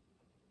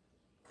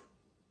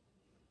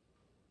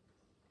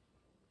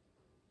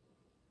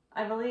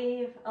 I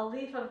believe a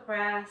leaf of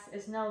grass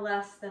is no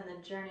less than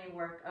the journey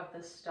work of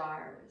the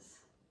stars,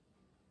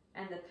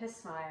 and the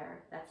pismire,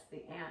 that's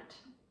the ant,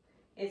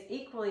 is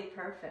equally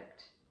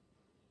perfect,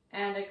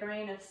 and a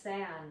grain of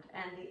sand,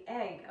 and the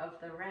egg of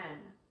the wren.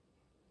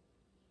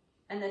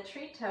 And the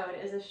tree toad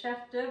is a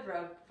chef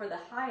d'oeuvre for the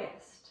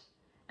highest,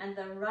 and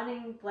the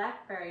running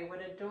blackberry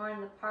would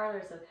adorn the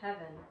parlors of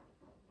heaven.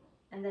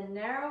 And the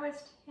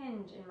narrowest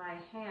hinge in my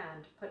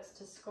hand puts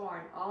to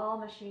scorn all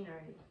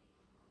machinery.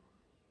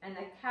 And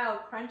the cow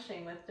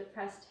crunching with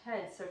depressed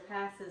head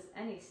surpasses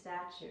any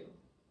statue.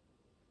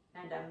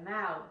 And a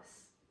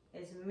mouse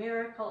is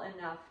miracle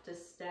enough to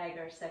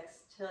stagger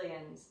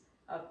sextillions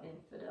of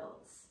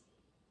infidels.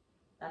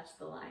 That's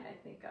the line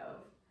I think of.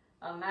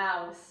 A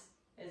mouse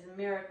is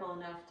miracle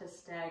enough to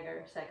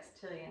stagger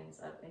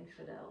sextillions of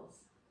infidels.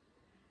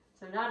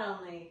 So not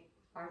only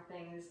are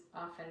things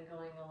often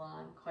going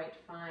along quite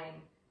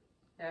fine,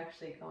 they're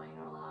actually going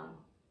along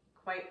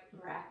quite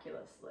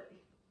miraculously.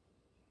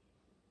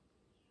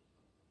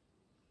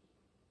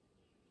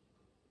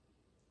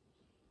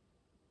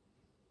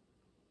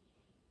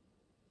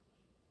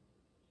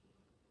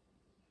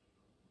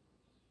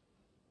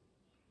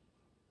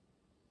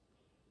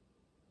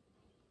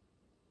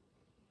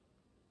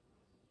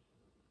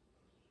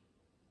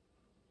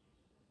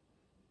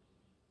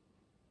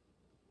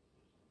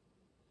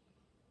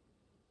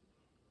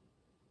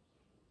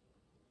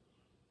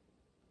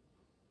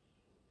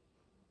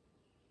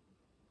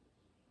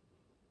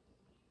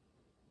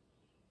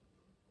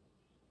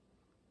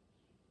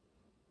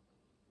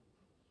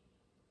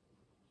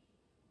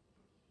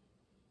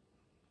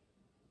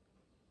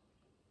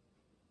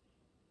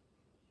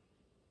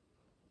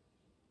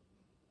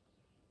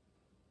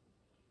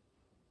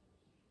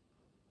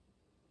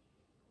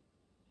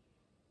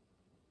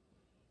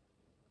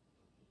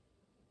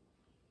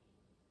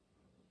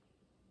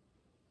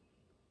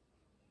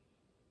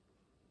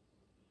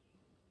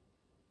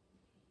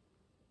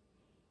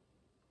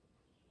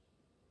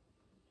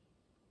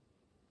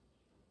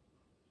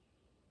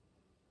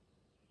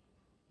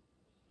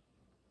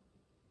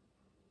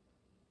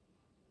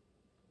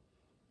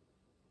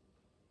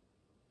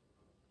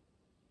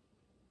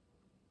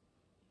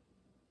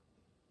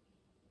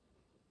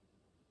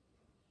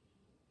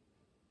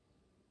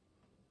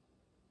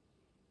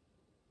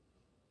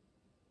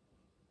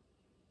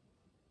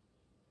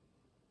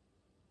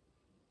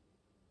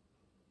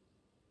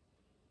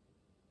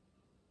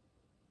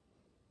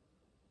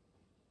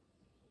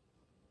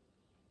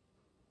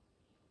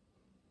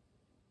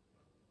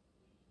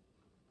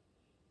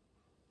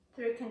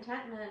 Through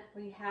contentment,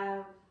 we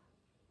have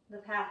the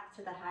path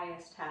to the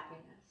highest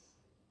happiness.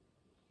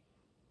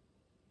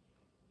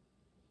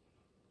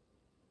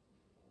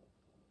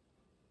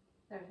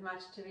 There's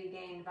much to be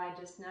gained by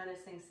just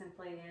noticing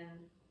simply in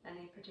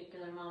any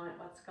particular moment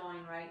what's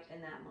going right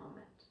in that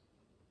moment.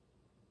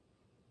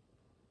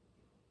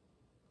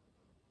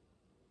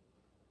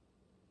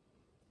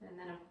 And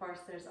then, of course,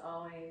 there's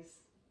always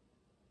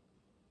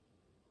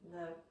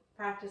the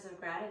practice of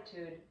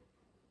gratitude,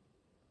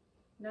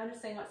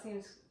 noticing what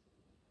seems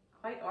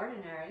quite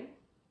ordinary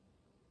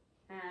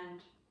and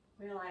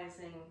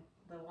realizing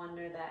the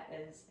wonder that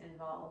is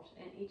involved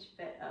in each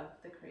bit of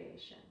the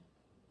creation.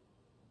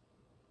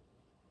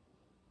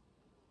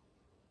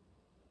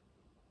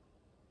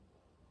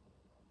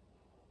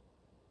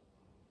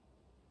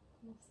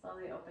 And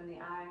slowly open the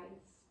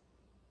eyes.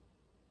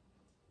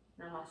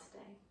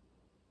 Namaste.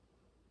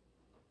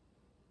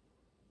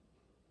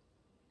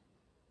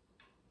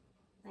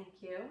 Thank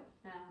you.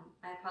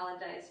 I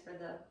apologize for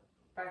the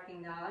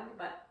barking dog,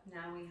 but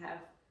now we have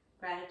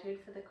gratitude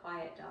for the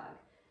quiet dog.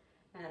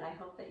 And I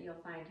hope that you'll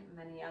find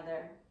many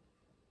other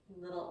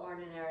little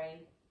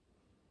ordinary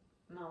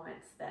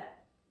moments that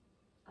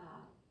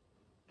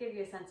give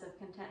you a sense of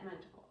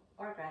contentment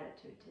or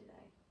gratitude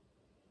today.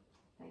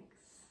 Thanks.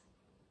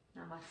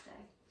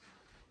 Namaste.